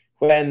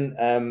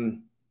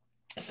when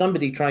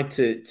somebody tried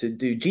to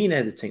do gene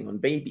editing on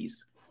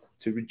babies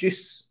to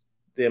reduce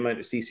the amount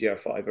of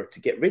CCR5 or to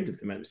get rid of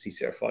the amount of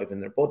CCR5 in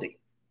their body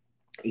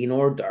in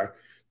order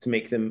to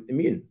make them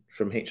immune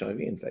from HIV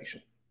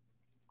infection.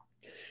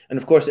 And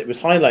of course, it was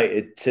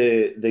highlighted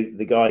to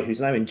the guy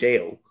who's now in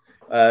jail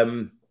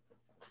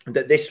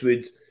that this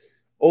would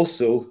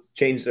also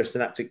change their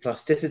synaptic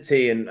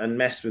plasticity and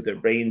mess with their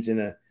brains in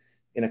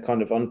a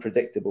kind of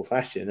unpredictable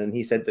fashion. And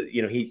he said that,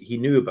 you know, he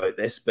knew about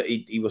this, but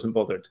he wasn't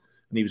bothered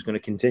and he was going to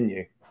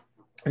continue.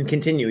 And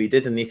continue he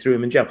did, and he threw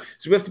him in jail.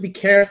 So we have to be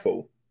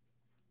careful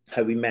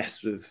how we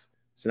mess with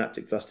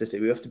synaptic plasticity.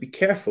 We have to be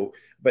careful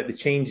about the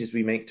changes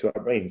we make to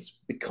our brains.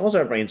 Because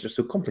our brains are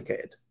so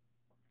complicated,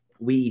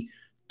 we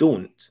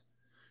don't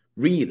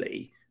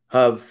really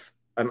have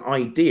an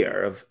idea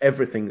of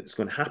everything that's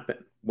going to happen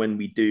when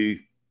we do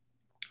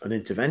an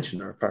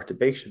intervention or a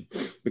perturbation,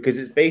 because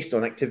it's based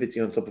on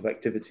activity on top of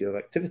activity of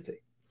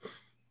activity.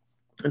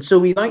 And so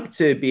we like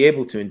to be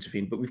able to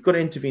intervene, but we've got to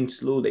intervene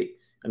slowly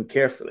and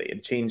carefully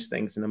and change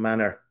things in a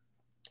manner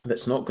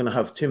that's not going to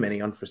have too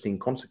many unforeseen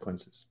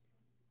consequences.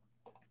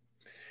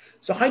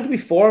 So how do we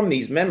form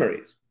these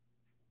memories?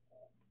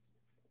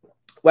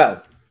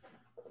 Well,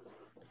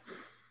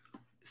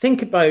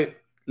 think about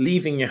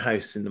leaving your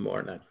house in the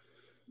morning.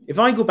 If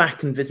I go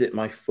back and visit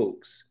my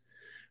folks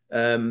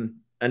and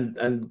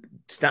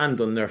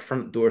stand on their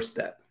front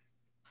doorstep,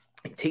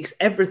 it takes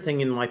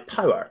everything in my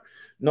power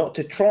not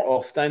to trot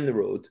off down the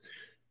road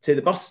to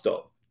the bus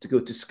stop to go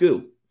to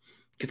school,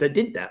 because I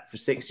did that for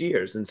 6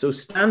 years. And so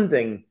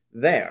standing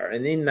there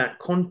and in that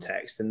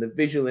context and the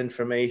visual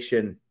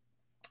information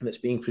that's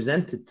being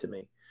presented to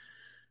me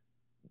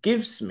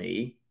gives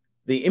me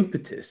the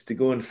impetus to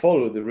go and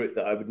follow the route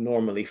that I would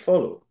normally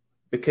follow,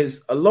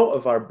 because a lot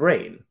of our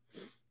brain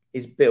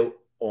is built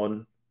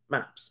on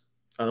maps,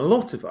 and a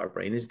lot of our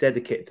brain is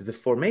dedicated to the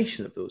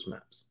formation of those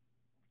maps.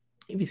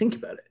 If you think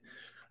about it,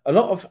 a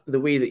lot of the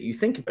way that you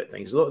think about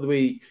things, a lot of the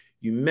way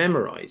you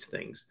memorize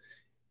things,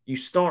 you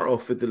start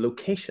off with the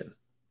location.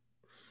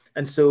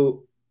 And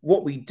so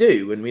what we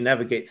do when we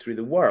navigate through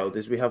the world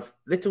is we have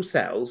little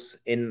cells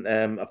in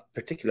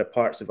particular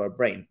parts of our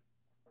brain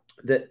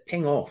that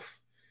ping off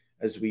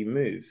as we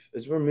move.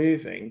 As we're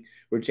moving,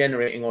 we're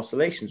generating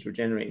oscillations, we're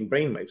generating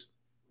brainwaves.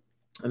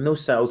 And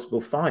those cells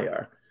will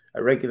fire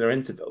at regular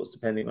intervals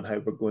depending on how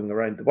we're going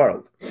around the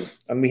world.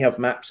 And we have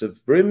maps of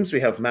rooms, we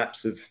have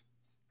maps of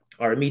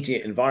our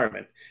immediate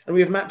environment, and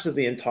we have maps of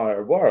the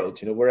entire world.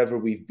 You know, wherever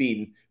we've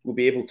been, we'll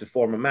be able to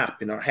form a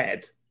map in our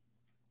head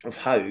of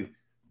how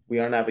we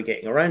are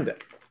navigating around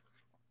it.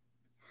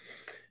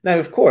 Now,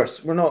 of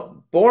course, we're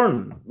not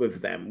born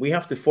with them. We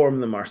have to form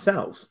them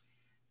ourselves.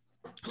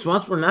 So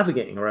as we're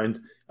navigating around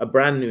a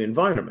brand new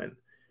environment,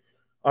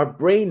 our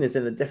brain is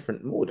in a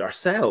different mode. Our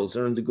cells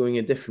are undergoing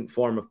a different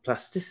form of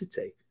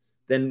plasticity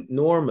than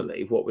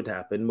normally what would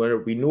happen where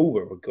we know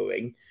where we're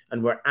going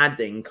and we're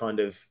adding kind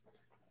of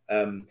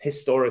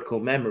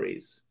historical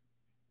memories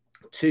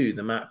to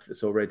the map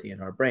that's already in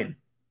our brain.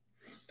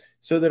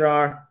 So there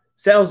are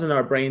cells in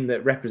our brain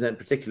that represent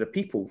particular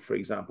people, for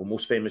example.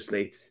 Most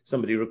famously,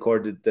 somebody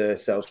recorded the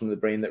cells from the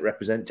brain that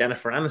represent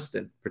Jennifer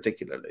Aniston,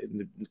 particularly,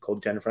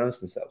 called Jennifer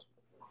Aniston cells.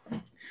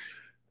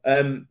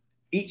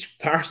 Each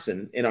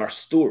person in our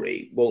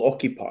story will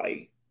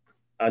occupy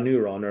a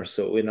neuron or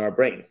so in our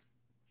brain.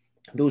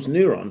 Those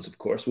neurons, of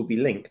course, will be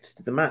linked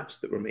to the maps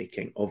that we're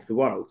making of the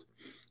world.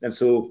 And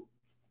so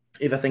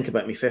if I think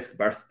about my 5th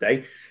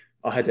birthday,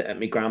 I had it at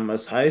my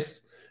grandma's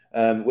house,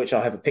 which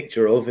I have a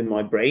picture of in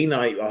my brain.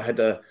 I had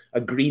a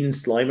green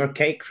Slimer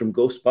cake from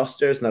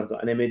Ghostbusters, and I've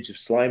got an image of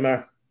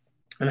Slimer.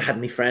 And I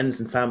had my friends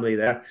and family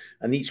there,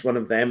 and each one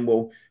of them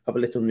will have a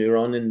little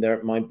neuron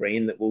in my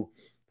brain that will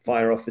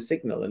fire off a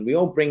signal. And we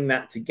all bring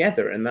that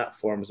together, and that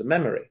forms a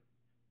memory.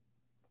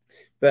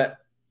 But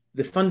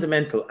the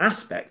fundamental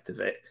aspect of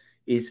it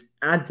is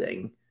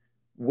adding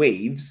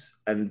waves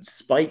and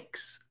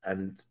spikes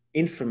and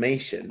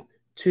information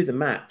to the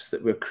maps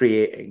that we're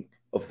creating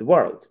of the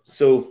world.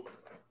 So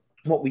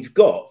what we've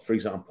got, for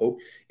example,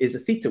 is a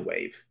theta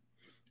wave.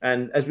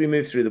 And as we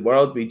move through the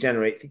world, we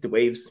generate theta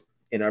waves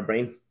in our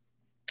brain.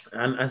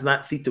 And as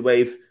that theta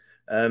wave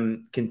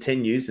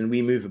continues and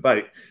we move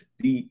about,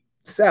 the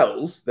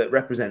cells that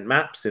represent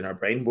maps in our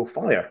brain will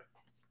fire.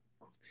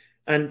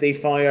 And they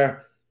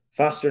fire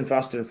faster and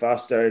faster and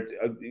faster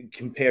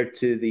compared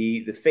to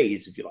the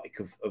phase, if you like,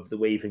 of the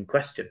wave in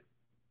question.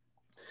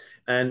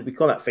 And we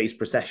call that phase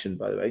precession,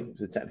 by the way,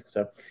 it's a technical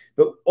term.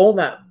 But all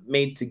that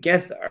made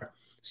together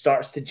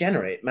starts to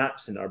generate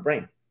maps in our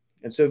brain.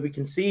 And so we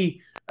can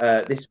see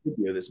this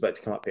video that's about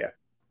to come up here.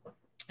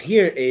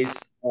 Here is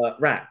a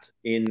rat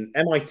in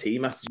MIT,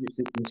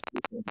 Massachusetts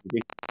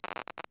Institute.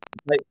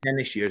 Like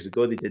 10-ish years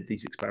ago, they did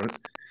these experiments.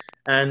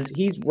 And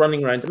he's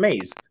running around a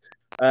maze.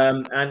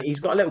 And he's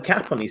got a little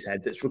cap on his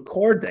head that's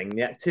recording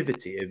the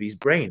activity of his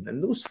brain.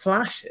 And those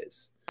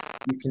flashes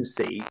you can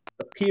see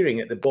appearing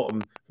at the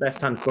bottom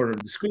left-hand corner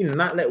of the screen. And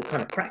that little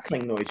kind of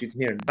crackling noise you can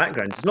hear in the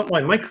background is not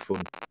my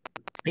microphone.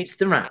 It's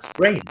the rat's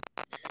brain.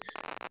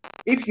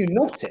 If you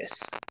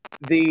notice,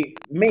 the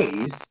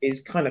maze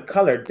is kind of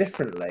colored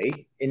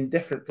differently in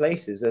different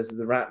places as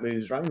the rat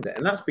moves around it.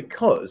 And that's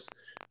because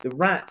the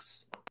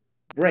rat's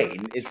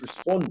brain is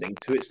responding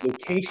to its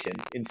location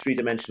in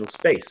three-dimensional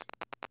space.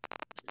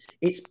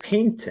 It's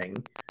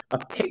painting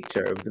a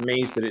picture of the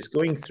maze that it's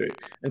going through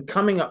and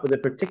coming up with a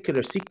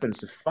particular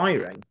sequence of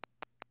firing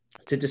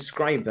to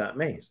describe that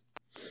maze.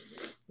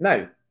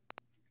 Now,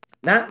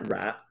 that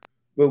rat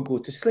will go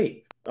to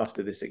sleep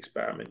after this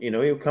experiment. You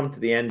know, he'll come to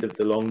the end of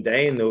the long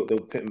day and they'll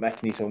put him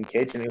back in his own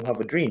cage and he'll have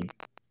a dream.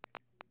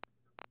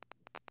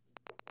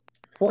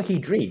 What he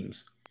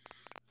dreams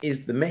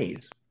is the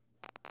maze.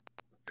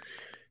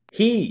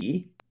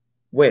 He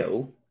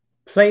will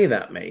play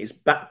that maze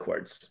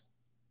backwards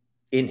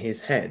in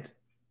his head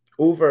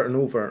over and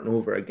over and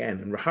over again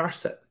and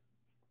rehearse it.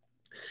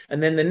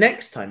 And then the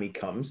next time he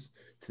comes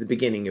to the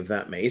beginning of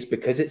that maze,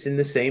 because it's in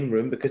the same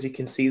room, because he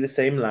can see the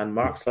same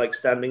landmarks, like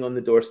standing on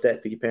the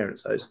doorstep of your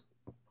parents' house,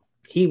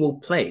 he will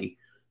play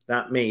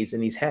that maze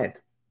in his head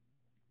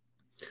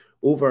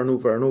over and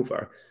over and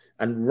over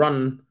and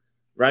run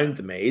round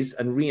the maze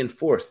and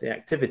reinforce the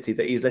activity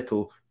that his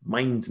little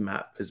mind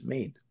map has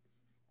made.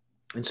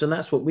 And so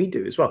that's what we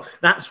do as well.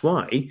 That's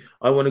why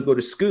I want to go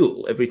to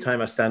school every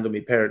time I stand on my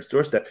parents'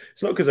 doorstep.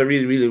 It's not because I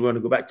really, really want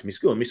to go back to my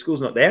school. My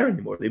school's not there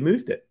anymore. They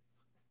moved it.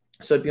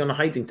 So I'd be on a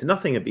hiding to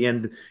nothing at the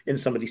end in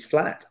somebody's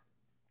flat.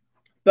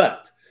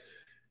 But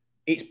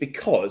it's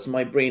because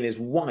my brain is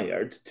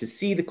wired to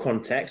see the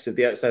context of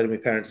the outside of my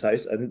parents'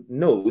 house and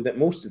know that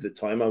most of the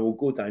time I will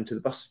go down to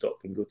the bus stop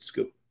and go to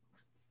school.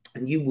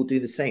 And you will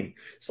do the same.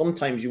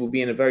 Sometimes you will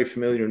be in a very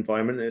familiar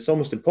environment and it's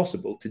almost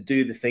impossible to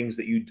do the things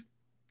that you'd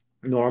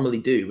normally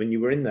do when you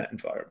were in that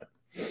environment.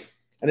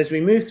 And as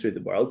we move through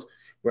the world,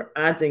 we're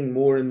adding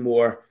more and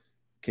more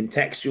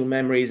contextual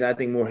memories,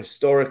 adding more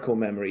historical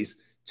memories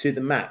to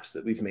the maps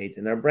that we've made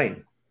in our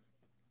brain.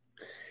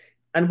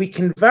 And we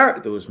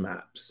convert those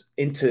maps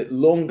into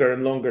longer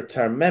and longer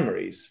term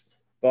memories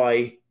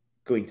by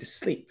going to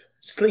sleep.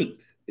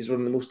 Sleep is one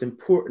of the most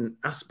important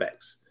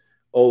aspects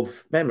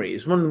of memory.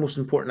 It's one of the most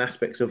important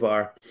aspects of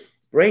our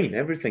brain.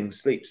 Everything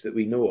sleeps that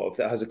we know of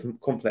that has a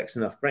complex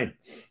enough brain.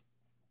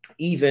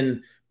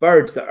 Even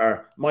birds that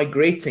are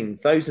migrating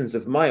thousands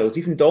of miles,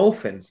 even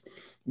dolphins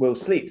will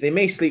sleep. They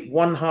may sleep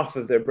one half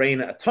of their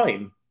brain at a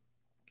time,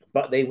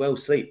 but they will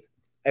sleep.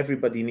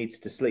 Everybody needs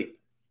to sleep.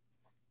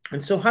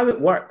 And so how it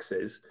works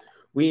is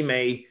we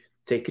may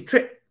take a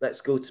trip.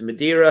 Let's go to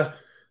Madeira,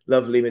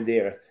 lovely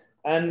Madeira.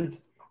 And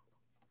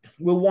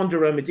we'll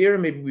wander around Madeira.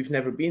 Maybe we've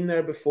never been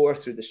there before,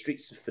 through the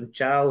streets of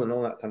Funchal and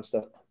all that kind of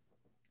stuff.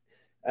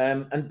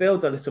 And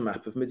build a little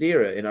map of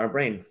Madeira in our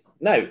brain.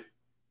 Now,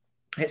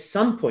 at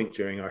some point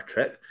during our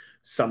trip,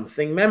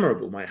 something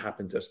memorable might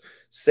happen to us.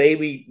 Say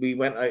we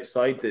went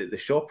outside the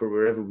shop or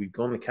wherever we've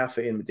gone, the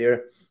cafe in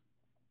Madeira,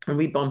 and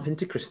we bump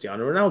into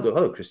Cristiano Ronaldo.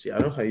 Hello,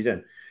 Cristiano. How are you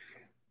doing?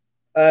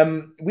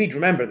 We'd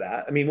remember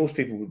that. I mean, most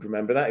people would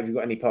remember that if you've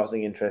got any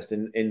passing interest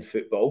in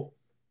football.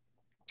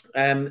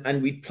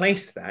 And we'd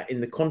place that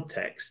in the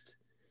context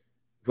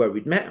where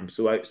we'd met him.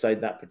 So outside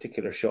that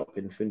particular shop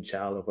in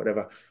Funchal or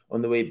whatever,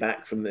 on the way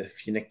back from the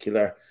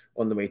funicular,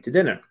 on the way to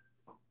dinner.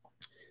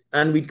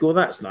 And we'd go,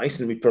 that's nice.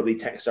 And we'd probably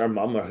text our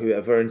mum or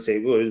whoever and say,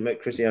 well, we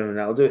met Cristiano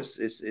Ronaldo.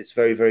 It's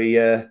very, very,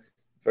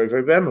 very,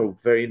 very memorable,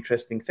 very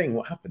interesting thing.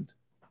 What happened?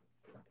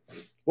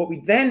 What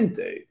we then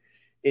do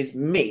is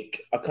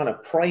make a kind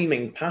of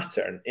priming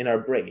pattern in our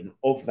brain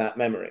of that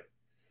memory.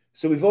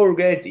 So we've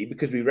already,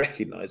 because we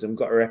recognize and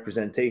got a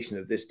representation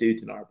of this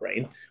dude in our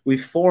brain,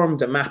 we've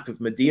formed a map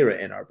of Madeira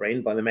in our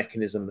brain by the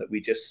mechanism that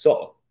we just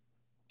saw.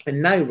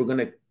 And now we're going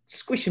to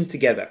squish them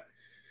together.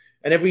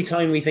 And every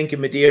time we think of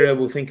Madeira,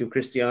 we'll think of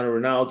Cristiano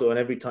Ronaldo. And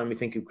every time we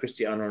think of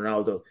Cristiano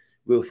Ronaldo,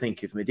 we'll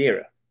think of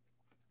Madeira.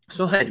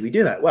 So how do we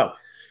do that? Well,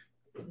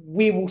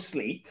 we will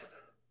sleep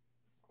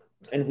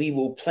and we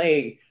will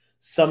play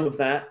some of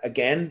that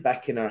again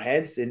back in our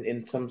heads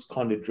in some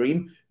kind of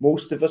dream.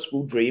 Most of us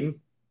will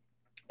dream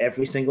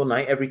every single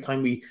night. Every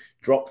time we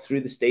drop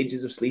through the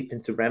stages of sleep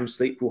into REM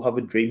sleep, we'll have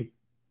a dream.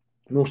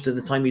 Most of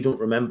the time we don't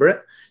remember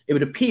it. It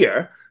would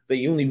appear that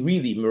you only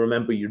really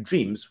remember your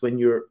dreams when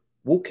you're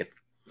woken,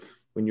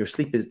 when your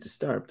sleep is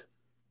disturbed.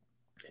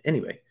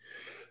 Anyway,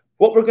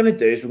 what we're going to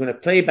do is we're going to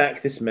play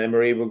back this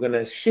memory. We're going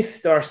to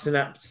shift our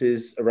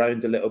synapses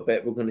around a little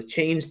bit. We're going to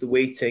change the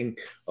weighting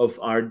of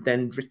our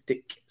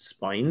dendritic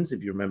spines,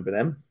 if you remember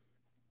them.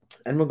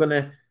 And we're going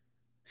to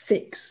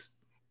fix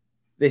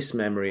this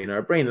memory in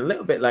our brain. A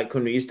little bit like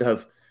when we used to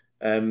have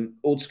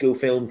old school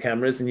film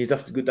cameras and you'd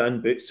have to go down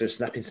boots or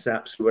snapping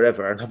snaps or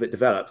wherever and have it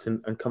developed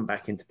and come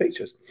back into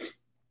pictures.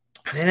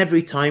 And then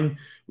every time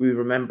we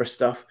remember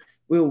stuff,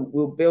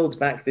 we'll build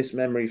back this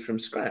memory from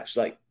scratch,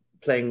 like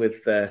playing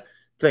with our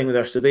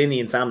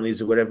Slovenian families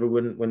or whatever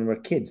when we're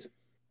kids.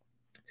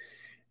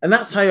 And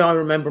that's how I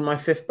remember my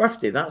 5th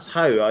birthday. That's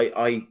how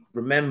I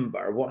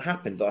remember what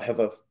happened. I have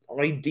an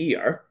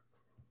idea,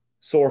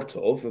 sort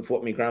of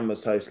what my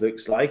grandma's house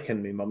looks like,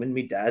 and my mum and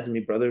my dad and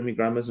my brother and my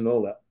grandma's and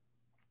all that,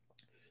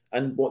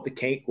 and what the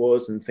cake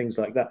was and things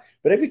like that.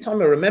 But every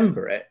time I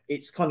remember it,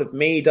 it's kind of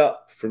made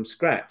up from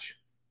scratch,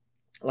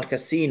 like a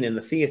scene in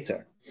the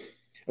theatre.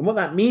 And what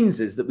that means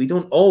is that we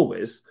don't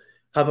always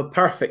have a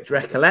perfect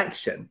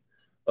recollection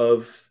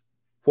of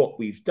what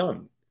we've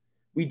done.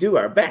 We do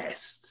our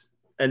best.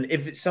 And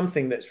if it's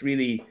something that's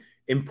really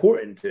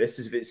important to us,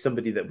 if it's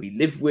somebody that we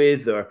live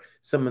with or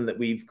someone that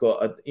we've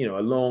got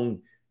a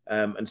long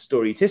and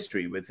storied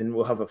history with, then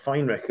we'll have a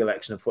fine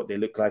recollection of what they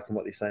look like and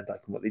what they sound like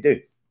and what they do.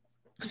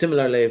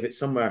 Similarly, if it's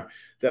somewhere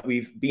that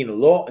we've been a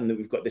lot and that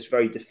we've got this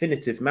very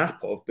definitive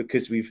map of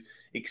because we've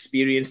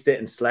experienced it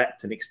and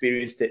slept and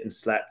experienced it and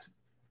slept,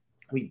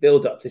 we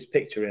build up this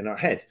picture in our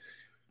head.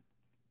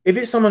 If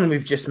it's someone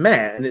we've just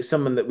met and it's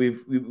someone that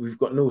we've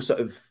got no sort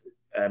of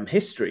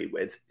history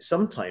with,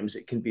 sometimes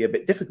it can be a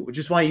bit difficult, which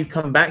is why you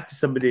come back to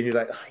somebody and you're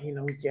like,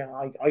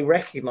 I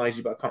recognize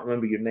you, but I can't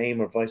remember your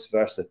name, or vice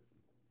versa.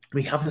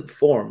 We haven't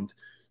formed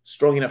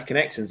strong enough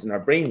connections in our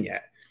brain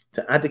yet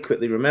to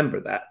adequately remember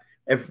that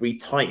every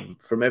time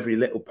from every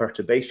little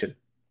perturbation.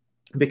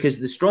 Because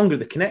the stronger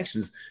the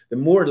connections, the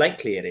more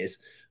likely it is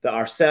that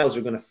our cells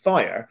are going to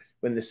fire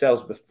when the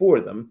cells before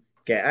them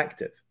get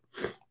active.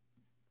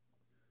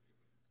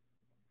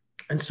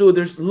 And so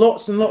there's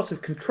lots and lots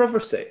of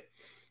controversy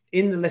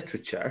in the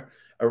literature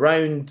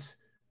around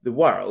the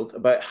world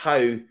about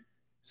how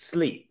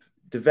sleep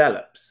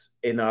develops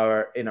in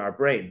our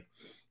brain.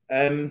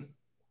 And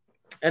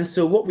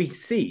so what we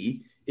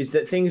see is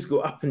that things go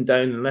up and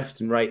down and left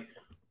and right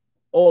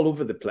all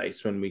over the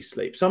place when we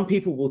sleep. Some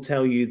people will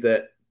tell you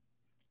that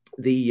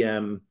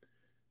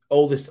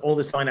all the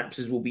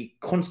synapses will be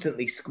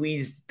constantly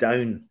squeezed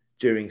down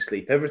during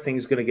sleep.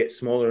 Everything's going to get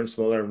smaller and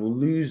smaller, and we'll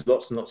lose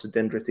lots and lots of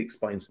dendritic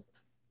spines.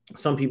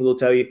 Some people will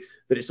tell you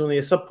that it's only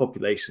a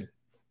subpopulation.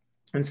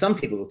 And some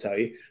people will tell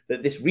you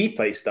that this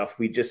replay stuff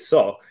we just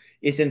saw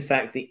is in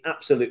fact the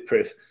absolute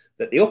proof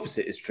that the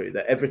opposite is true,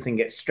 that everything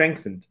gets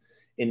strengthened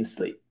in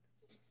sleep.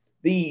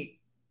 The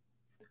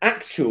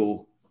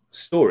actual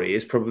story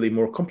is probably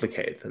more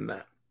complicated than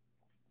that.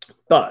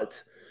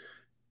 But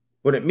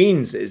what it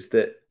means is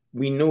that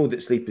we know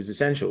that sleep is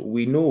essential.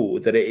 We know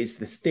that it is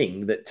the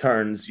thing that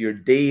turns your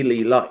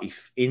daily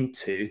life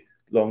into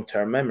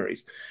long-term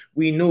memories.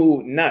 We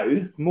know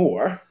now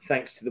more,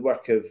 thanks to the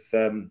work of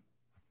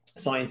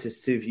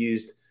scientists who've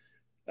used,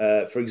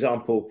 for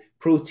example,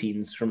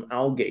 proteins from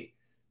algae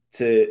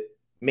to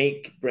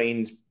make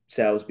brain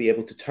cells be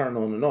able to turn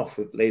on and off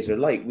with laser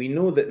light. We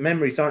know that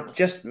memories aren't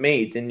just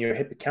made in your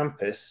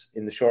hippocampus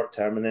in the short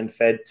term and then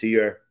fed to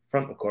your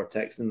frontal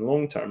cortex in the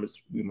long term, as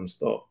we once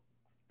thought.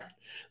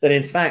 That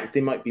in fact,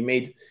 they might be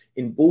made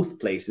in both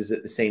places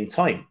at the same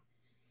time.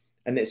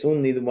 And it's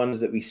only the ones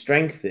that we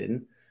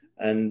strengthen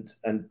and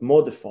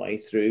modify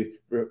through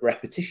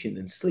repetition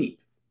and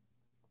sleep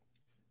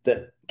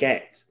that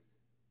get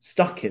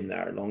stuck in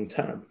there long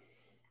term,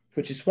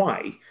 which is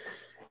why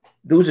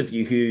those of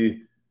you who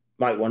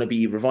might want to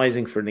be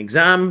revising for an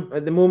exam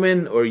at the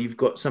moment, or you've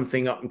got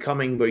something up and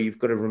coming where you've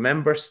got to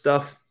remember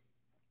stuff,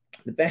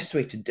 the best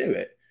way to do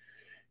it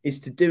is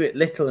to do it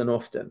little and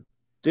often.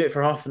 Do it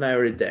for half an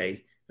hour a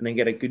day and then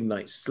get a good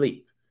night's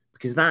sleep,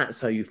 because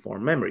that's how you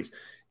form memories.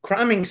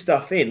 Cramming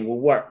stuff in will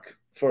work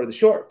for the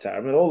short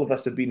term, and all of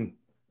us have been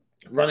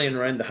running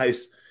around the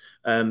house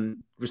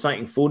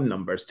reciting phone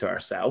numbers to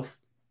ourselves,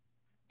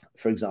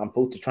 for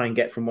example, to try and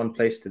get from one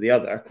place to the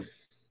other.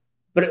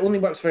 But it only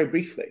works very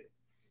briefly.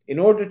 In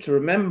order to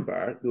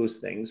remember those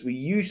things, we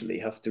usually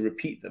have to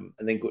repeat them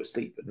and then go to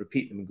sleep, and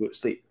repeat them and go to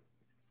sleep.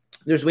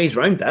 There's ways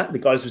around that. The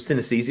guys with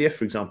synesthesia,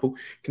 for example,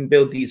 can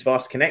build these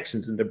vast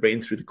connections in their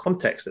brain through the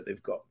context that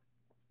they've got.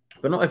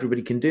 But not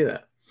everybody can do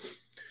that.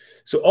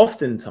 So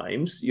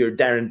oftentimes, your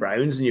Darren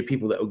Browns and your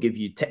people that will give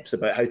you tips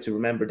about how to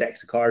remember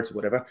decks of cards or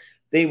whatever,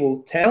 they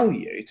will tell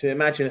you to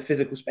imagine a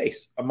physical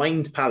space, a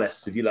mind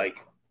palace, if you like,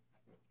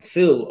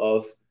 full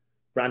of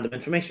random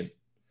information.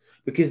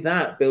 Because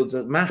that builds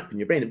a map in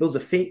your brain. It builds a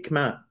fake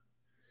map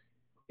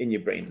in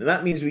your brain. And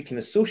that means we can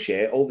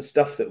associate all the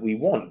stuff that we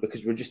want,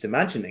 because we're just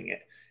imagining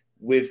it,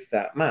 with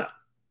that map.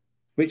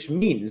 Which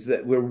means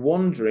that we're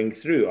wandering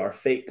through our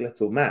fake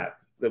little map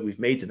that we've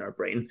made in our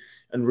brain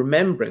and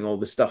remembering all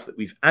the stuff that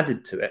we've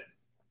added to it,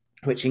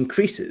 which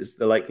increases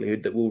the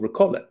likelihood that we'll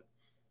recall it,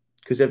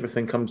 because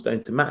everything comes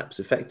down to maps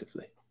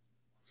effectively.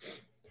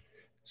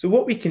 So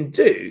what we can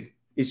do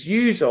is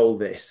use all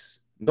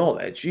this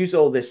knowledge, use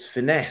all this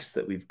finesse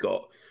that we've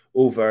got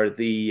over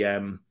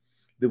the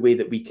way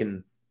that we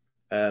can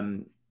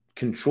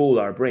control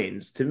our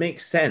brains to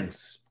make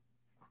sense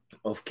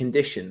of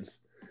conditions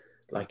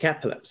like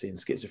epilepsy and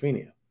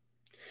schizophrenia.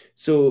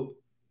 So,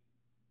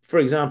 for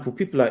example,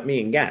 people like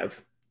me and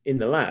Gav in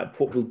the lab,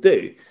 what we'll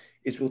do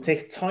is we'll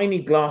take a tiny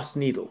glass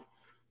needle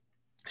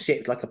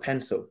shaped like a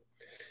pencil.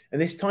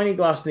 And this tiny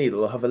glass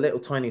needle will have a little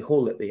tiny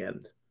hole at the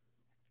end.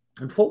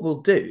 And what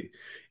we'll do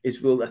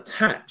is we'll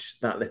attach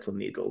that little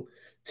needle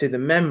to the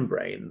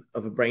membrane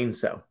of a brain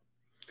cell.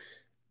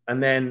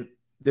 And then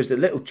there's a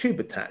little tube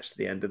attached to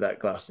the end of that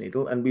glass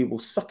needle, and we will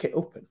suck it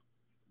open.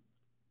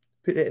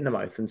 Put it in the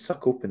mouth and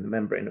suck open the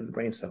membrane of the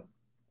brain cell.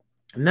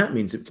 And that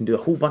means that we can do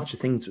a whole bunch of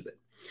things with it.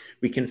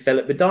 We can fill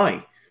it with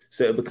dye,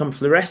 so it'll become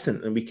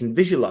fluorescent, and we can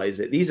visualize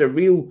it. These are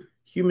real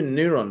human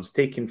neurons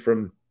taken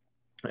from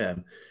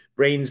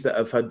brains that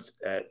have had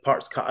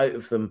parts cut out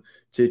of them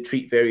to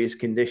treat various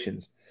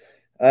conditions.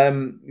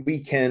 We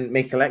can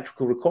make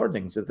electrical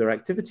recordings of their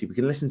activity. We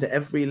can listen to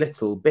every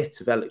little bit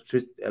of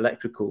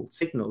electrical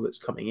signal that's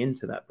coming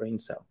into that brain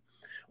cell.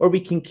 Or we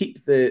can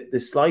keep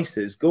the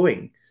slices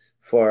going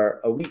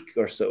for a week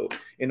or so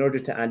in order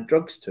to add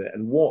drugs to it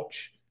and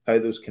watch how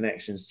those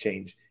connections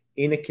change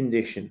in a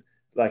condition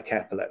like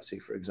epilepsy,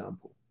 for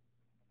example.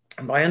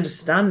 And by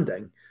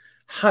understanding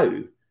how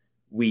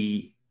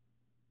we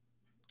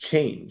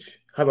change,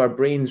 how our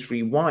brains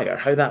rewire,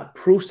 how that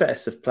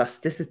process of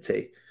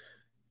plasticity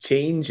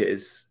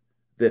changes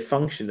the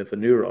function of a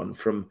neuron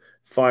from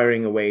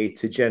firing away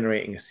to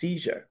generating a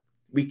seizure,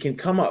 we can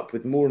come up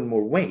with more and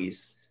more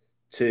ways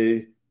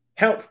to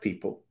help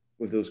people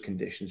with those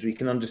conditions. We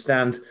can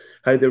understand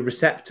how the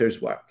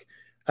receptors work,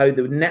 how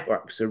the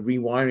networks are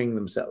rewiring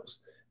themselves,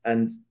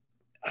 and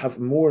have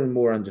more and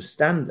more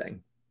understanding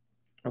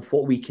of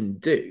what we can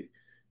do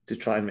to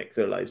try and make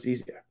their lives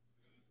easier.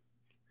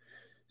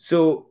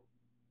 So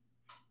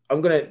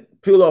I'm going to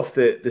pull off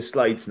the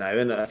slides now,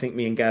 and I think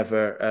me and Gav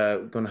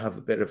are going to have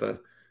a bit of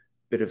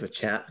a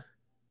chat.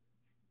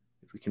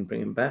 If we can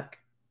bring him back.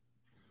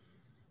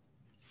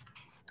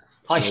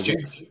 Hi, Stu.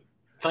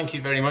 Thank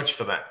you very much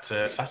for that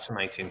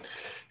fascinating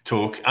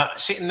talk.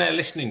 Sitting there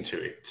listening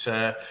to it,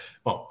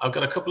 well, I've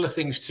got a couple of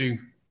things to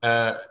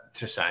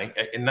say,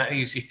 and that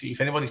is,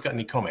 if anybody's got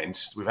any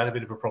comments, we've had a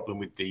bit of a problem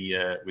with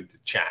the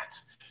chat.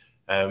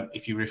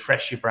 If you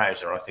refresh your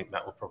browser, I think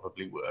that will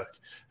probably work.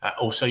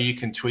 Also, you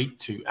can tweet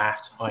to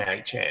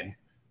 @IHN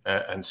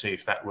and see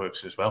if that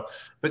works as well.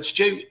 But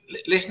Stu,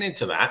 listening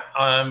to that,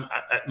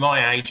 at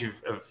my age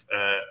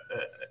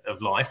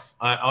of life,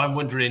 I'm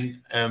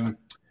wondering,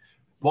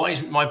 why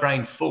isn't my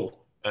brain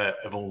full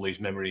of all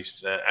these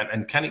memories?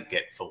 And can it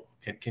get full?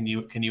 Can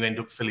you end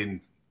up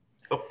filling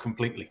up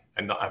completely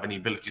and not have any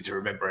ability to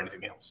remember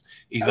anything else?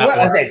 Is that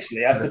well,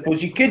 eventually, I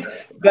suppose you could,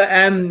 but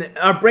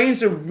our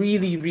brains are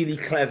really, really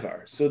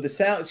clever. So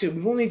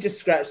we've only just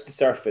scratched the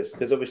surface,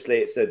 because obviously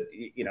it's a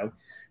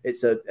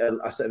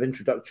sort of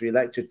introductory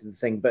lecture to the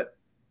thing. But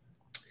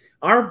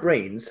our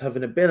brains have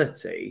an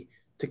ability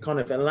to kind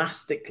of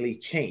elastically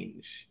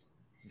change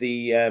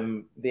the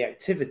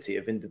activity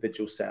of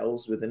individual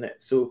cells within it.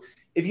 So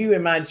if you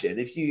imagine,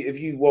 if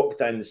you walk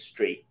down the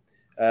street,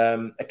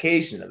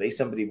 occasionally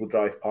somebody will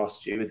drive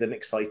past you with an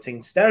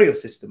exciting stereo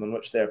system on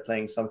which they're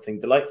playing something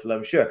delightful,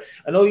 I'm sure,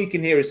 and all you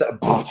can hear is that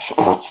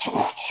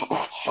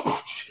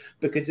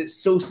because it's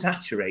so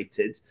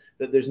saturated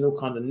that there's no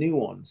kind of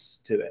nuance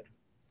to it.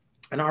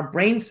 And our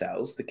brain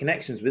cells, the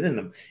connections within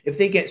them, if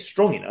they get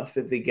strong enough,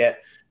 if they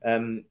get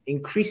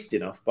increased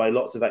enough by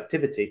lots of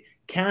activity,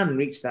 can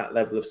reach that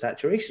level of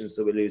saturation,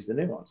 so we lose the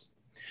nuance.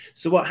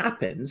 So what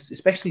happens,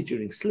 especially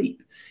during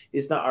sleep,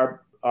 is that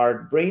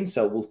our brain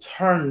cell will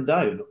turn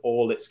down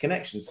all its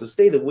connections. So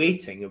say the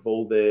weighting of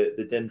all the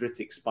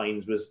dendritic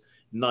spines was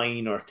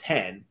 9 or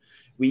 10,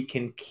 we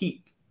can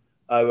keep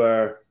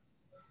our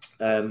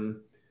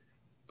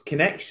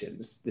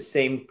connections the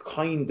same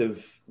kind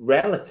of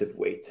relative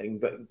weighting,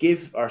 but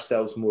give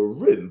ourselves more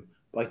room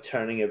by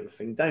turning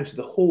everything down. So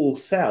the whole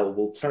cell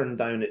will turn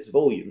down its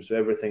volume, so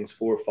everything's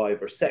 4,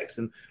 5, or 6.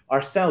 And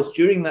our cells,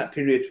 during that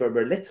period where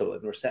we're little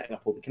and we're setting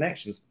up all the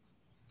connections,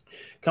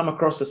 come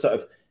across a sort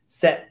of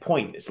set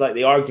point. It's like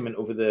the argument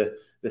over the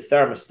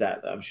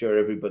thermostat that I'm sure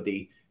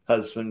everybody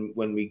has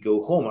when we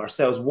go home. Our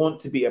cells want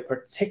to be a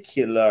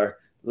particular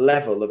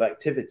level of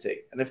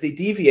activity, and if they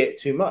deviate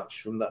too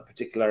much from that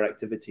particular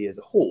activity as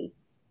a whole,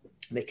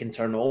 they can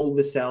turn all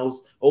the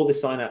cells, all the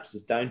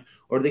synapses down,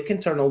 or they can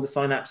turn all the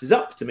synapses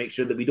up to make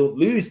sure that we don't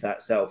lose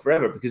that cell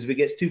forever. Because if it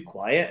gets too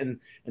quiet and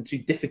too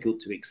difficult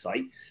to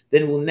excite,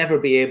 then we'll never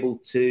be able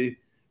to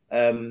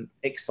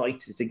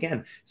excite it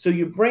again. So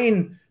your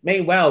brain may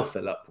well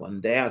fill up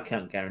one day. I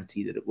can't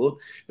guarantee that it will,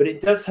 but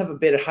it does have a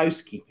bit of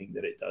housekeeping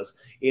that it does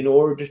in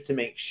order to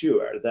make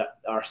sure that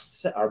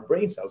our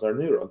brain cells, our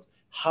neurons,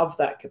 have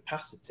that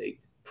capacity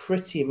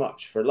pretty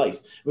much for life.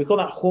 We call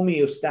that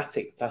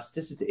homeostatic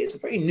plasticity. It's a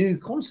very new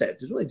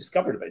concept. It was only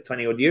discovered about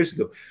 20 odd years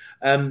ago,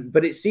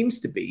 but it seems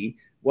to be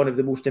one of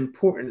the most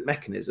important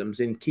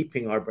mechanisms in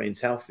keeping our brains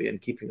healthy and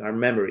keeping our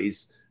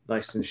memories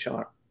nice and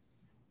sharp.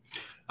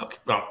 Okay,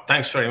 well,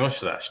 thanks very much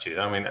for that, Stu.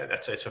 I mean,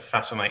 it's a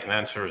fascinating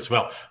answer as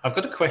well. I've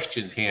got a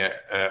question here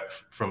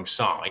from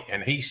Sai,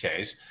 and he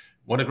says,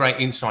 what a great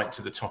insight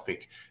to the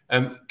topic.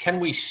 Can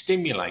we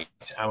stimulate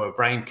our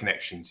brain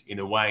connections in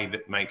a way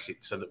that makes it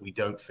so that we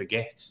don't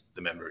forget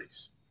the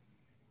memories?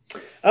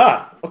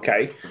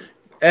 Okay.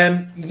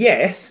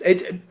 Yes.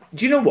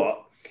 Do you know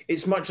what?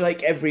 It's much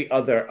like every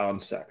other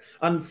answer.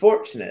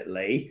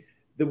 Unfortunately,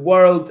 the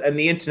world and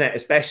the internet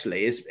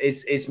especially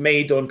is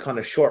made on kind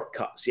of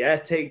shortcuts.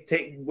 Yeah,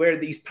 wear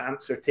these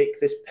pants or take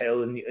this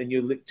pill and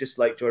you look just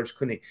like George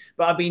Clooney.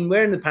 But I've been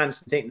wearing the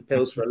pants and taking the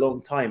pills for a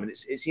long time, and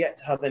it's yet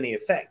to have any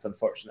effect,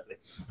 unfortunately.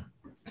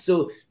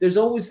 So there's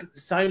always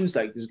sounds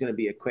like there's going to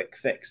be a quick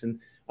fix, and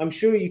I'm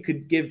sure you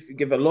could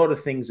give a lot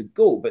of things a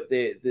go, but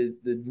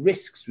the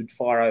risks would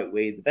far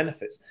outweigh the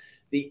benefits.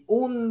 The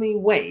only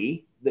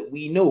way that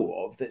we know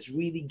of that's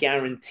really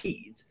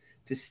guaranteed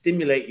to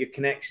stimulate your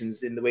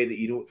connections in the way that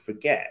you don't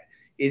forget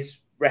is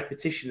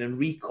repetition and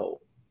recall.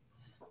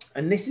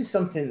 And this is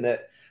something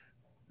that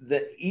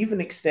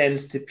even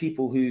extends to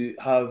people who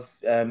have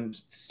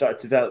started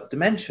to develop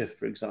dementia,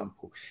 for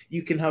example.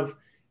 You can have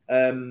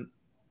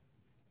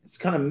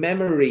kind of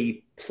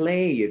memory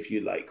play, if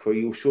you like, where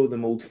you'll show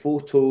them old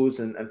photos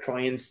and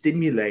try and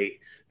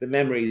stimulate the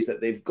memories that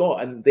they've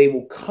got, and they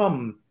will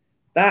come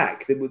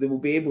back. They will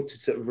be able to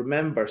sort of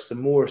remember some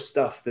more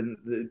stuff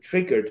than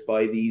triggered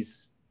by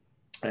these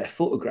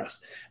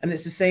photographs. And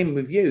it's the same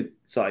with you.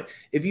 So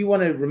if you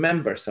want to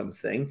remember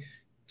something,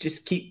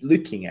 just keep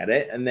looking at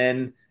it and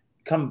then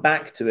come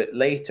back to it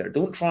later.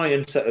 Don't try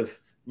and sort of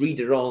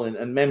read it all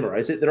and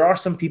memorize it. There are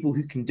some people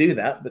who can do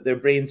that, but their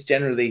brains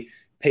generally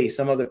pay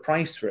some other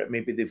price for it.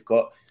 Maybe they've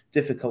got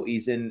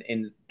difficulties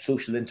in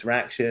social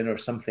interaction or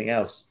something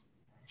else.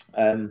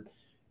 The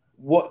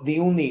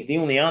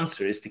only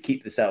answer is to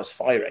keep the cells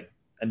firing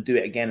and do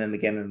it again and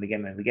again and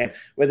again and again.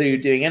 Whether you're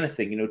doing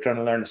anything, trying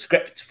to learn a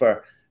script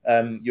for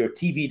your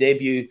TV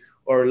debut,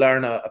 or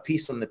learn a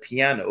piece on the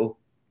piano,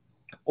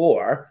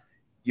 or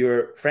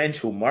your French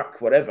homework,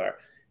 whatever,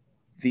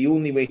 the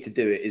only way to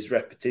do it is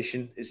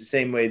repetition. It's the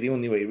same way, the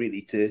only way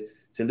really to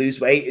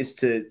lose weight is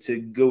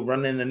to go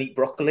running and eat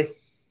broccoli.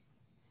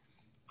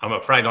 I'm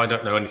afraid I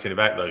don't know anything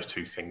about those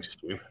two things,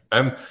 Stu.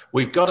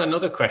 We've got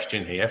another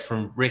question here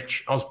from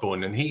Rich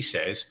Osborne, and he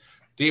says,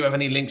 do you have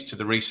any links to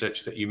the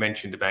research that you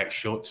mentioned about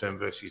short-term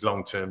versus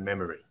long-term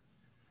memory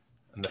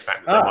and the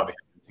fact that they might be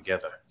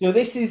together? So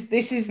this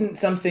isn't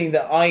something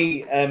that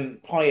I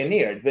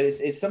pioneered, but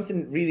it's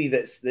something really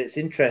that's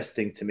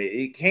interesting to me.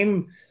 It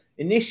came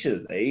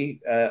initially,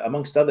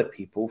 amongst other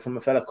people, from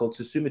a fellow called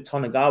Susumu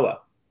Tonegawa,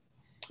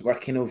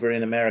 working over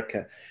in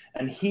America.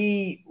 And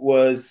he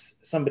was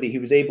somebody who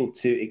was able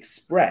to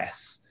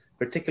express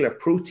particular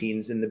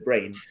proteins in the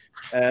brain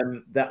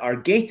that are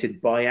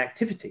gated by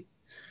activity.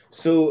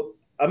 So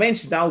I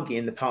mentioned algae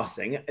in the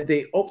passing.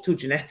 The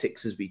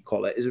optogenetics, as we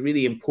call it, is a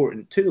really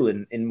important tool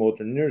in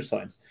modern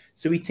neuroscience.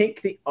 So we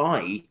take the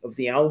eye of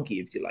the algae,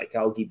 if you like,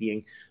 algae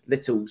being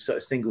little sort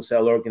of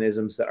single-cell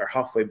organisms that are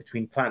halfway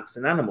between plants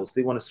and animals.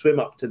 They want to swim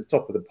up to the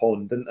top of the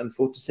pond and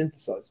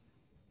photosynthesize.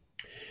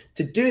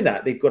 To do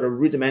that, they've got a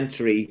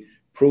rudimentary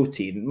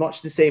protein,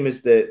 much the same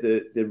as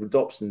the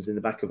rhodopsins in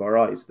the back of our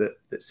eyes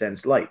that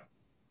sense light.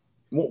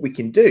 What we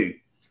can do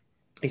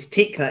is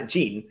take that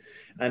gene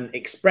and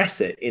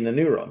express it in a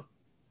neuron,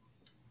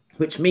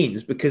 which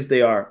means, because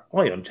they are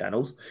ion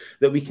channels,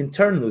 that we can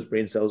turn those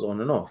brain cells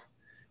on and off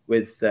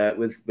with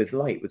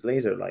light, with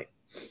laser light.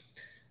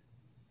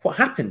 What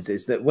happens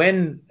is that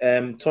when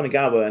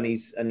Tonegawa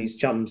and his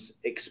chums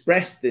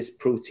express this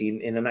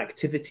protein in an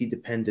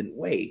activity-dependent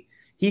way,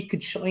 he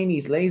could shine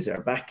his laser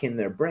back in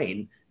their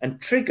brain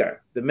and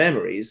trigger the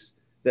memories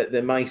that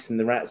the mice and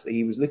the rats that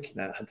he was looking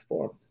at had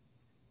formed.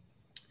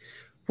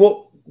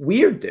 What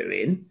we're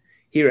doing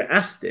here at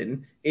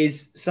Aston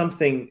is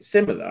something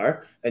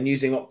similar, and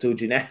using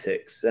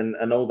optogenetics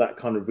and all that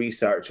kind of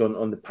research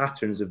on the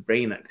patterns of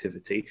brain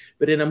activity,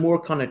 but in a more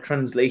kind of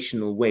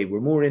translational way. We're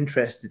more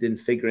interested in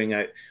figuring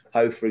out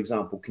how, for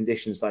example,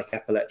 conditions like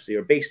epilepsy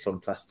are based on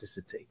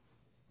plasticity.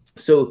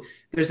 So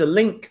there's a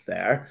link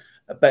there.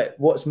 But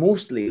what's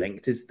mostly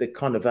linked is the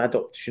kind of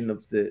adoption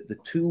of the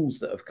tools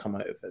that have come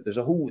out of it. There's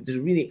a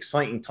really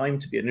exciting time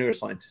to be a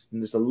neuroscientist, and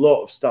there's a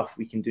lot of stuff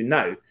we can do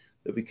now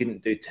that we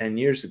couldn't do 10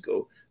 years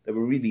ago that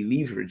we're really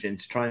leveraging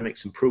to try and make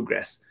some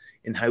progress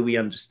in how we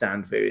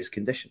understand various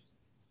conditions.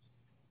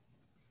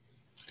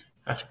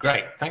 That's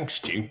great. Thanks,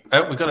 Stu.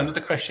 We've got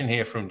another question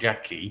here from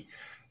Jackie.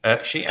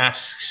 She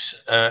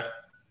asks,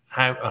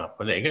 well,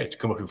 there you go. It's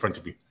come up in front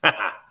of you.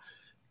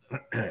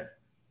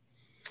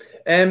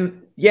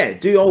 Yeah,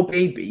 do all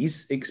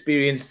babies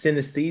experience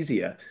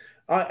synesthesia?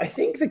 I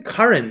think the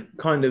current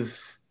kind of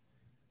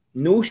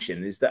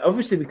notion is that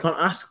obviously we can't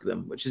ask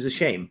them, which is a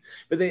shame,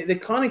 but the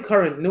kind of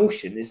current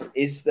notion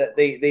is that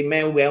they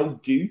may well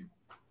do,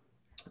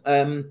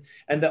 and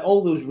that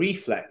all those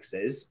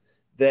reflexes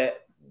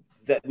that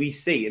we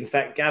see. In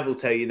fact, Gav will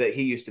tell you that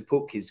he used to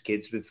poke his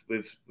kids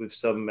with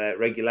some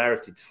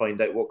regularity to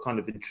find out what kind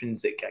of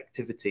intrinsic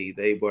activity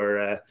they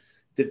were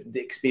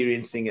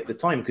experiencing at the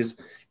time, because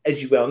as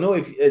you well know,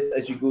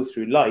 as you go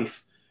through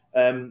life,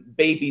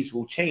 babies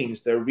will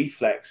change their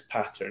reflex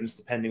patterns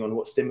depending on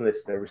what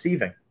stimulus they're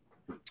receiving,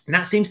 and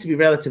that seems to be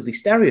relatively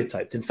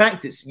stereotyped. In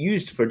fact, it's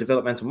used for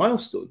developmental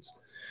milestones,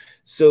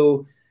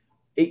 so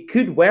it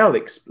could well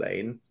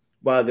explain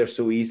why they're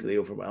so easily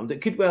overwhelmed.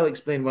 It could well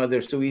explain why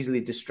they're so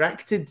easily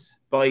distracted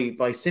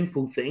by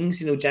simple things.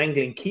 You know,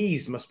 jangling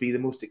keys must be the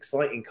most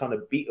exciting kind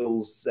of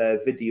Beatles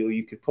video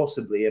you could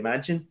possibly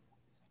imagine.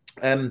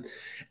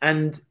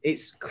 And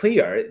it's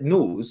clear, it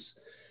knows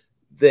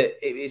that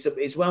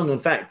it's well-known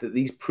fact that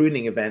these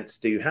pruning events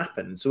do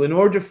happen. So in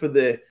order for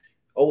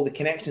all the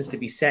connections to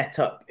be set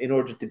up in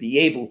order to be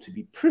able to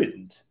be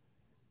pruned,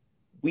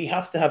 we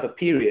have to have a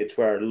period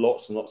where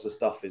lots and lots of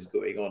stuff is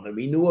going on. And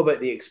we know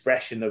about the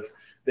expression of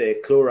the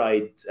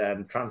chloride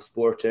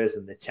transporters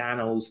and the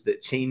channels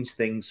that change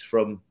things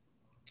from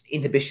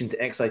inhibition to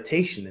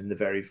excitation in the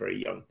very,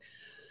 very young.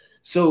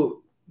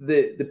 So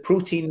the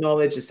protein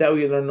knowledge, the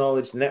cellular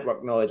knowledge, the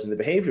network knowledge, and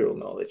the behavioral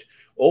knowledge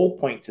all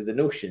point to the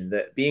notion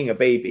that being a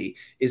baby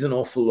is an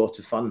awful lot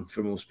of fun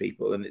for most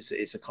people, and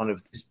it's a kind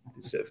of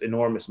sort of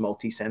enormous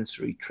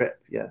multi-sensory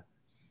trip. Yeah.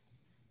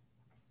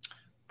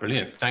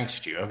 Brilliant. Thanks,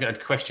 Stu. I've got a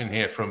question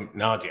here from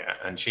Nadia,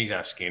 and she's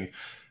asking,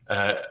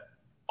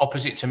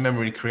 opposite to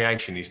memory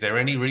creation, is there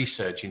any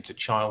research into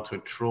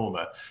childhood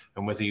trauma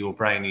and whether your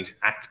brain is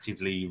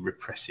actively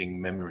repressing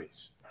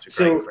memories? That's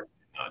a great question.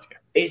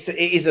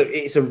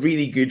 It's a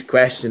really good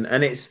question,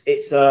 and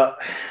it's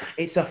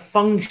a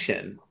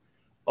function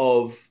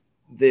of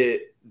the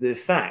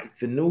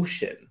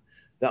notion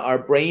that our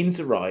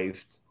brains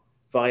arrived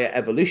via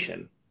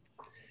evolution,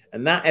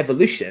 and that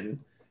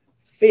evolution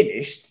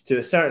finished to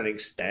a certain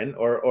extent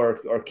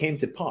or came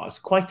to pass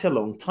quite a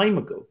long time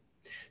ago.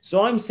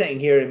 So I'm sitting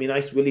here in my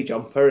nice willy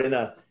jumper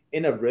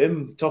in a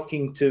room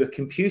talking to a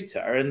computer,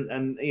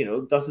 and you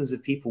know, dozens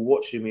of people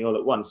watching me all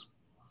at once.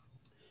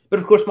 But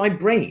of course, my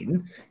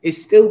brain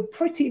is still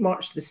pretty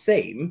much the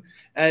same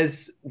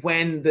as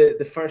when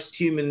the first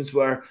humans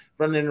were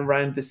running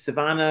around the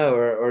savannah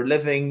or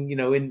living, you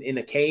know, in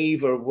a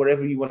cave or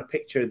whatever you want to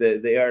picture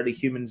the early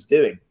humans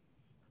doing.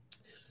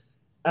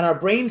 And our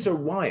brains are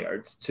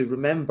wired to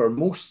remember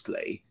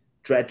mostly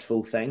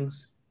dreadful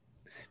things,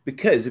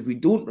 because if we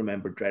don't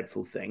remember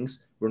dreadful things,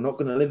 we're not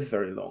going to live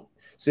very long.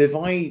 So if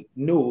I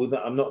know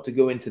that I'm not to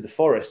go into the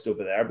forest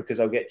over there because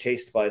I'll get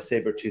chased by a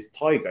saber-toothed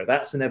tiger,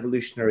 that's an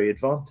evolutionary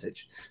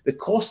advantage. The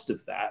cost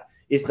of that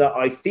is that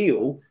I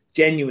feel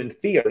genuine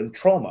fear and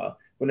trauma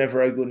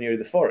whenever I go near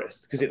the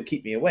forest, because it'll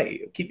keep me away.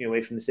 It'll keep me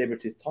away from the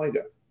saber-toothed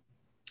tiger.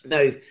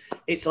 Now,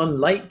 it's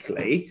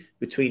unlikely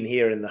between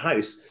here and the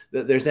house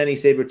that there's any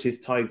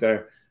saber-toothed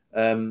tiger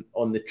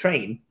on the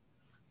train,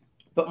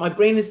 but my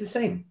brain is the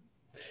same.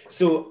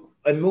 So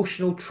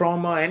emotional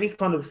trauma, any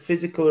kind of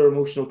physical or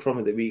emotional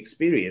trauma that we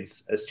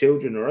experience as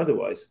children or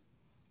otherwise,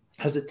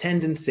 has a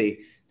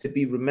tendency to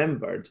be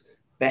remembered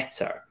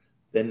better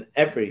than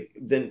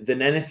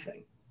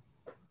anything.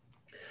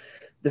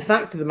 The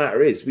fact of the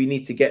matter is, we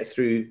need to get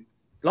through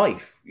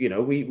life. You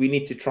know, we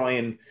need to try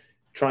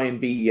and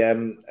be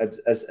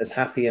as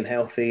happy and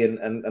healthy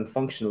and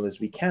functional as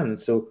we can.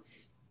 So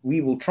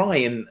we will try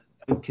and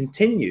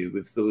continue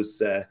with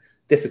those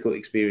difficult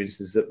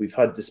experiences that we've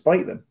had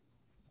despite them.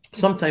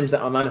 Sometimes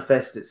that will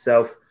manifest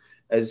itself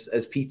as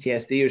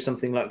PTSD or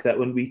something like that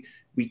when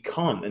we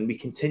can't, and we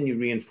continue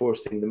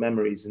reinforcing the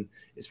memories, and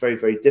it's very,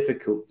 very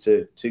difficult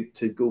to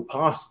go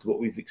past what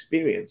we've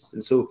experienced.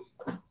 And so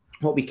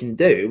what we can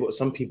do, what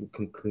some people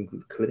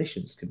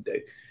clinicians can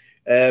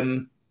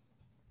do,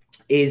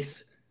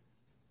 is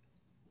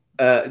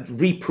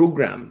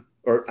reprogram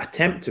or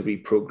attempt to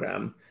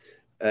reprogram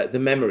the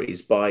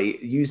memories by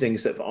using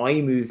sort of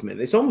eye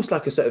movement. It's almost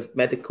like a sort of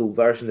medical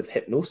version of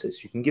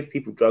hypnosis. You can give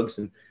people drugs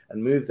and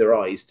move their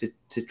eyes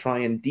to try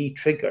and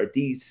de-trigger,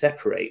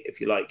 de-separate,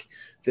 if you like,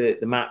 the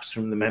maps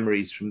from the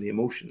memories from the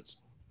emotions.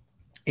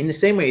 In the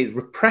same way,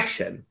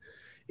 repression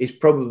is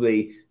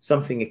probably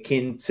something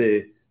akin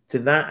to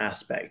that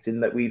aspect,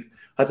 in that we've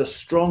had a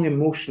strong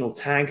emotional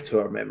tag to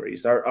our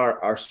memories.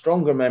 Our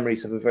stronger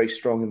memories have a very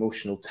strong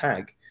emotional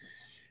tag.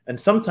 And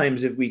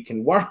sometimes if we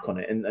can work on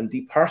it and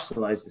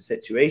depersonalize the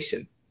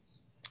situation,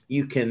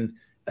 you can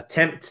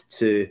attempt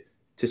to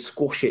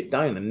squash it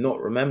down and not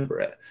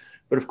remember it.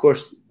 But of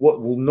course,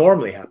 what will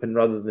normally happen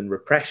rather than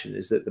repression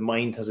is that the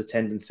mind has a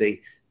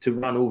tendency to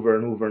run over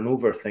and over and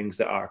over things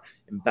that are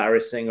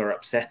embarrassing or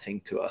upsetting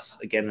to us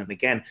again and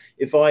again.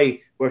 If I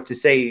were to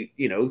say,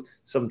 you know,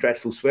 some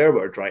dreadful swear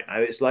word right now,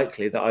 it's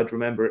likely that I'd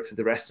remember it for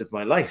the rest of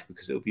my life,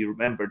 because it'll be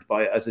remembered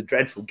as a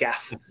dreadful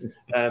gaffe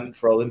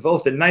for all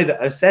involved. And now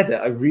that I've said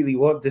it, I really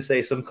want to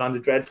say some kind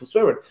of dreadful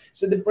swear word.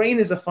 So the brain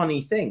is a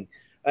funny thing.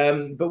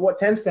 But what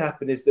tends to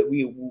happen is that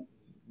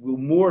we're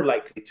more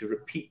likely to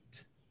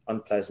repeat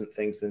unpleasant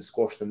things than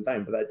squash them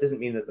down. But that doesn't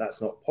mean that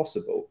that's not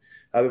possible.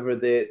 However,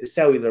 the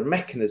cellular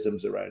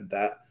mechanisms around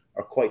that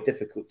are quite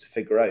difficult to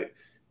figure out,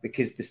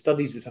 because the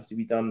studies would have to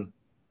be done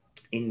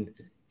in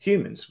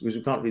humans, because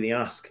we can't really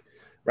ask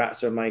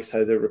rats or mice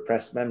how their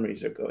repressed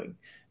memories are going.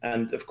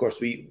 And of course,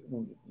 we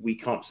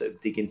can't sort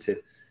of dig into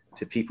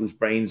people's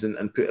brains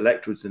and put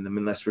electrodes in them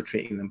unless we're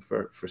treating them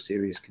for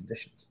serious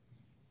conditions.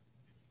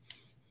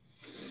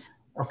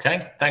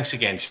 Okay, thanks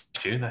again,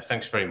 Stu.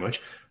 Thanks very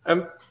much.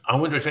 I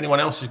wonder if anyone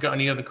else has got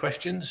any other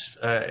questions.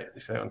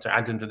 If they want to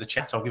add them to the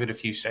chat, I'll give it a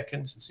few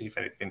seconds and see if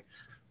anything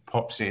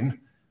pops in.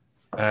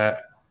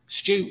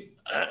 Stu,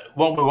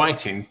 while we're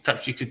waiting,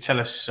 perhaps you could tell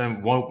us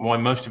why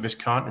most of us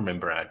can't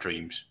remember our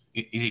dreams.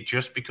 Is it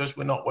just because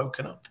we're not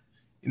woken up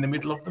in the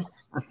middle of them?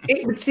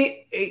 It would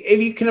see,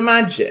 if you can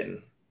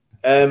imagine,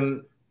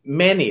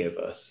 many of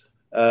us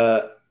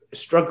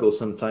struggle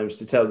sometimes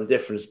to tell the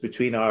difference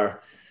between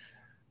our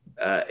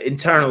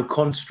internal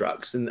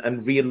constructs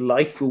and real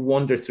life. Will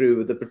wander through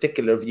with a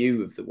particular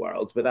view of the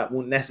world, but that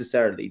won't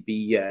necessarily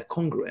be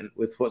congruent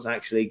with what's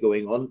actually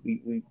going on.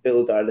 We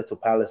build our little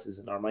palaces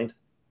in our mind.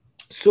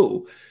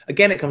 So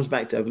again, it comes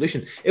back to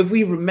evolution. If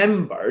we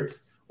remembered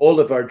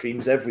all of our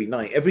dreams every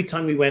night, every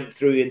time we went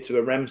through into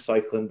a REM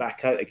cycle and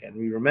back out again,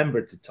 we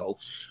remembered it all,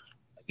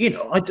 you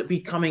know, I'd be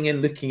coming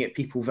in looking at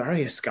people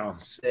very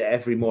askance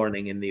every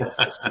morning in the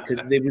office, because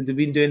they would have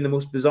been doing the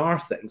most bizarre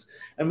things.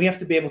 And we have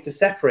to be able to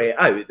separate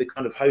out the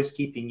kind of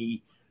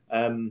housekeeping-y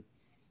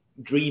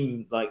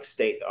dream-like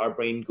state that our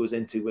brain goes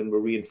into when we're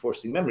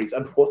reinforcing memories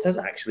and what has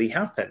actually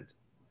happened.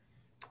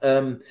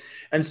 And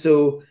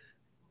so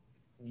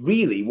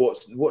really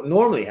what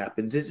normally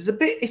happens is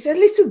it's a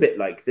little bit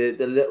like the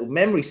little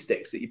memory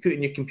sticks that you put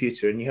in your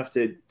computer, and you have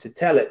to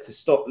tell it to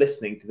stop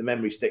listening to the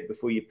memory stick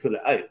before you pull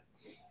it out.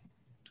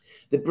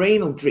 The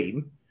brain will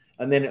dream,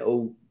 and then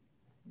it'll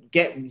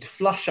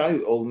flush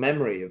out all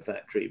memory of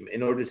that dream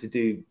in order to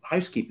do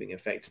housekeeping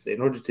effectively,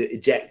 in order to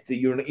eject that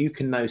you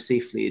can now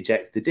safely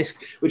eject the disk,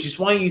 which is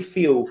why you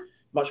feel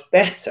much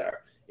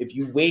better if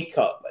you wake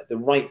up at the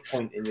right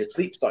point in your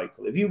sleep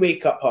cycle. If you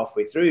wake up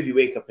halfway through, if you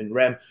wake up in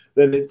REM,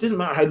 then it doesn't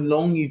matter how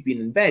long you've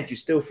been in bed, you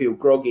still feel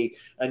groggy,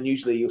 and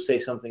usually you'll say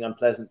something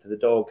unpleasant to the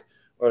dog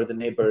or the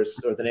neighbour's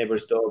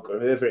dog, or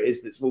whoever it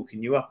is that's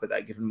woken you up at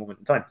that given moment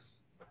in time.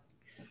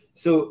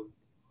 So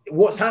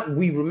what's happened?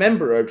 We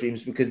remember our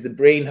dreams because the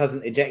brain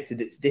hasn't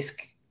ejected its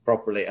disk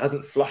properly. It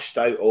hasn't flushed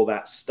out all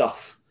that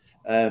stuff.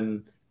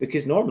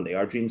 Because normally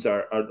our dreams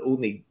are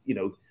only,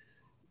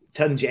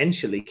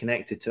 tangentially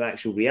connected to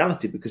actual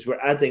reality, because we're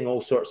adding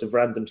all sorts of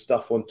random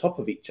stuff on top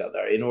of each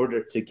other in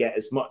order to get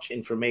as much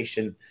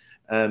information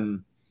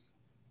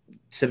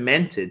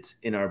cemented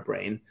in our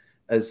brain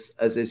as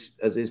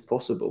is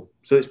possible.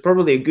 So it's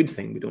probably a good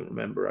thing we don't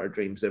remember our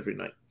dreams every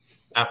night.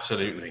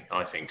 Absolutely,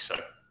 I think so.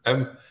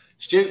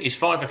 Stu, it's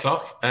 5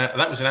 o'clock.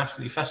 That was an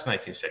absolutely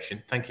fascinating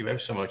session. Thank you ever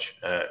so much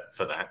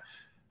for that.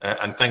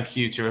 And thank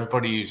you to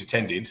everybody who's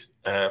attended.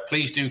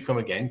 Please do come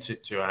again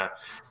to our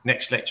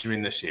next lecture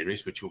in the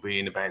series, which will be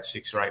in about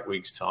 6 or 8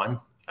 weeks' time.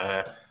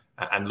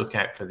 And look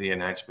out for the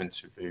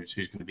announcements of who's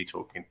going to be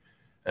talking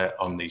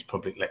on these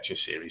public lecture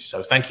series.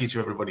 So thank you to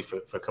everybody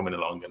for coming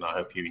along, and I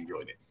hope you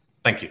enjoyed it.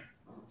 Thank you.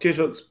 Cheers,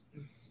 folks.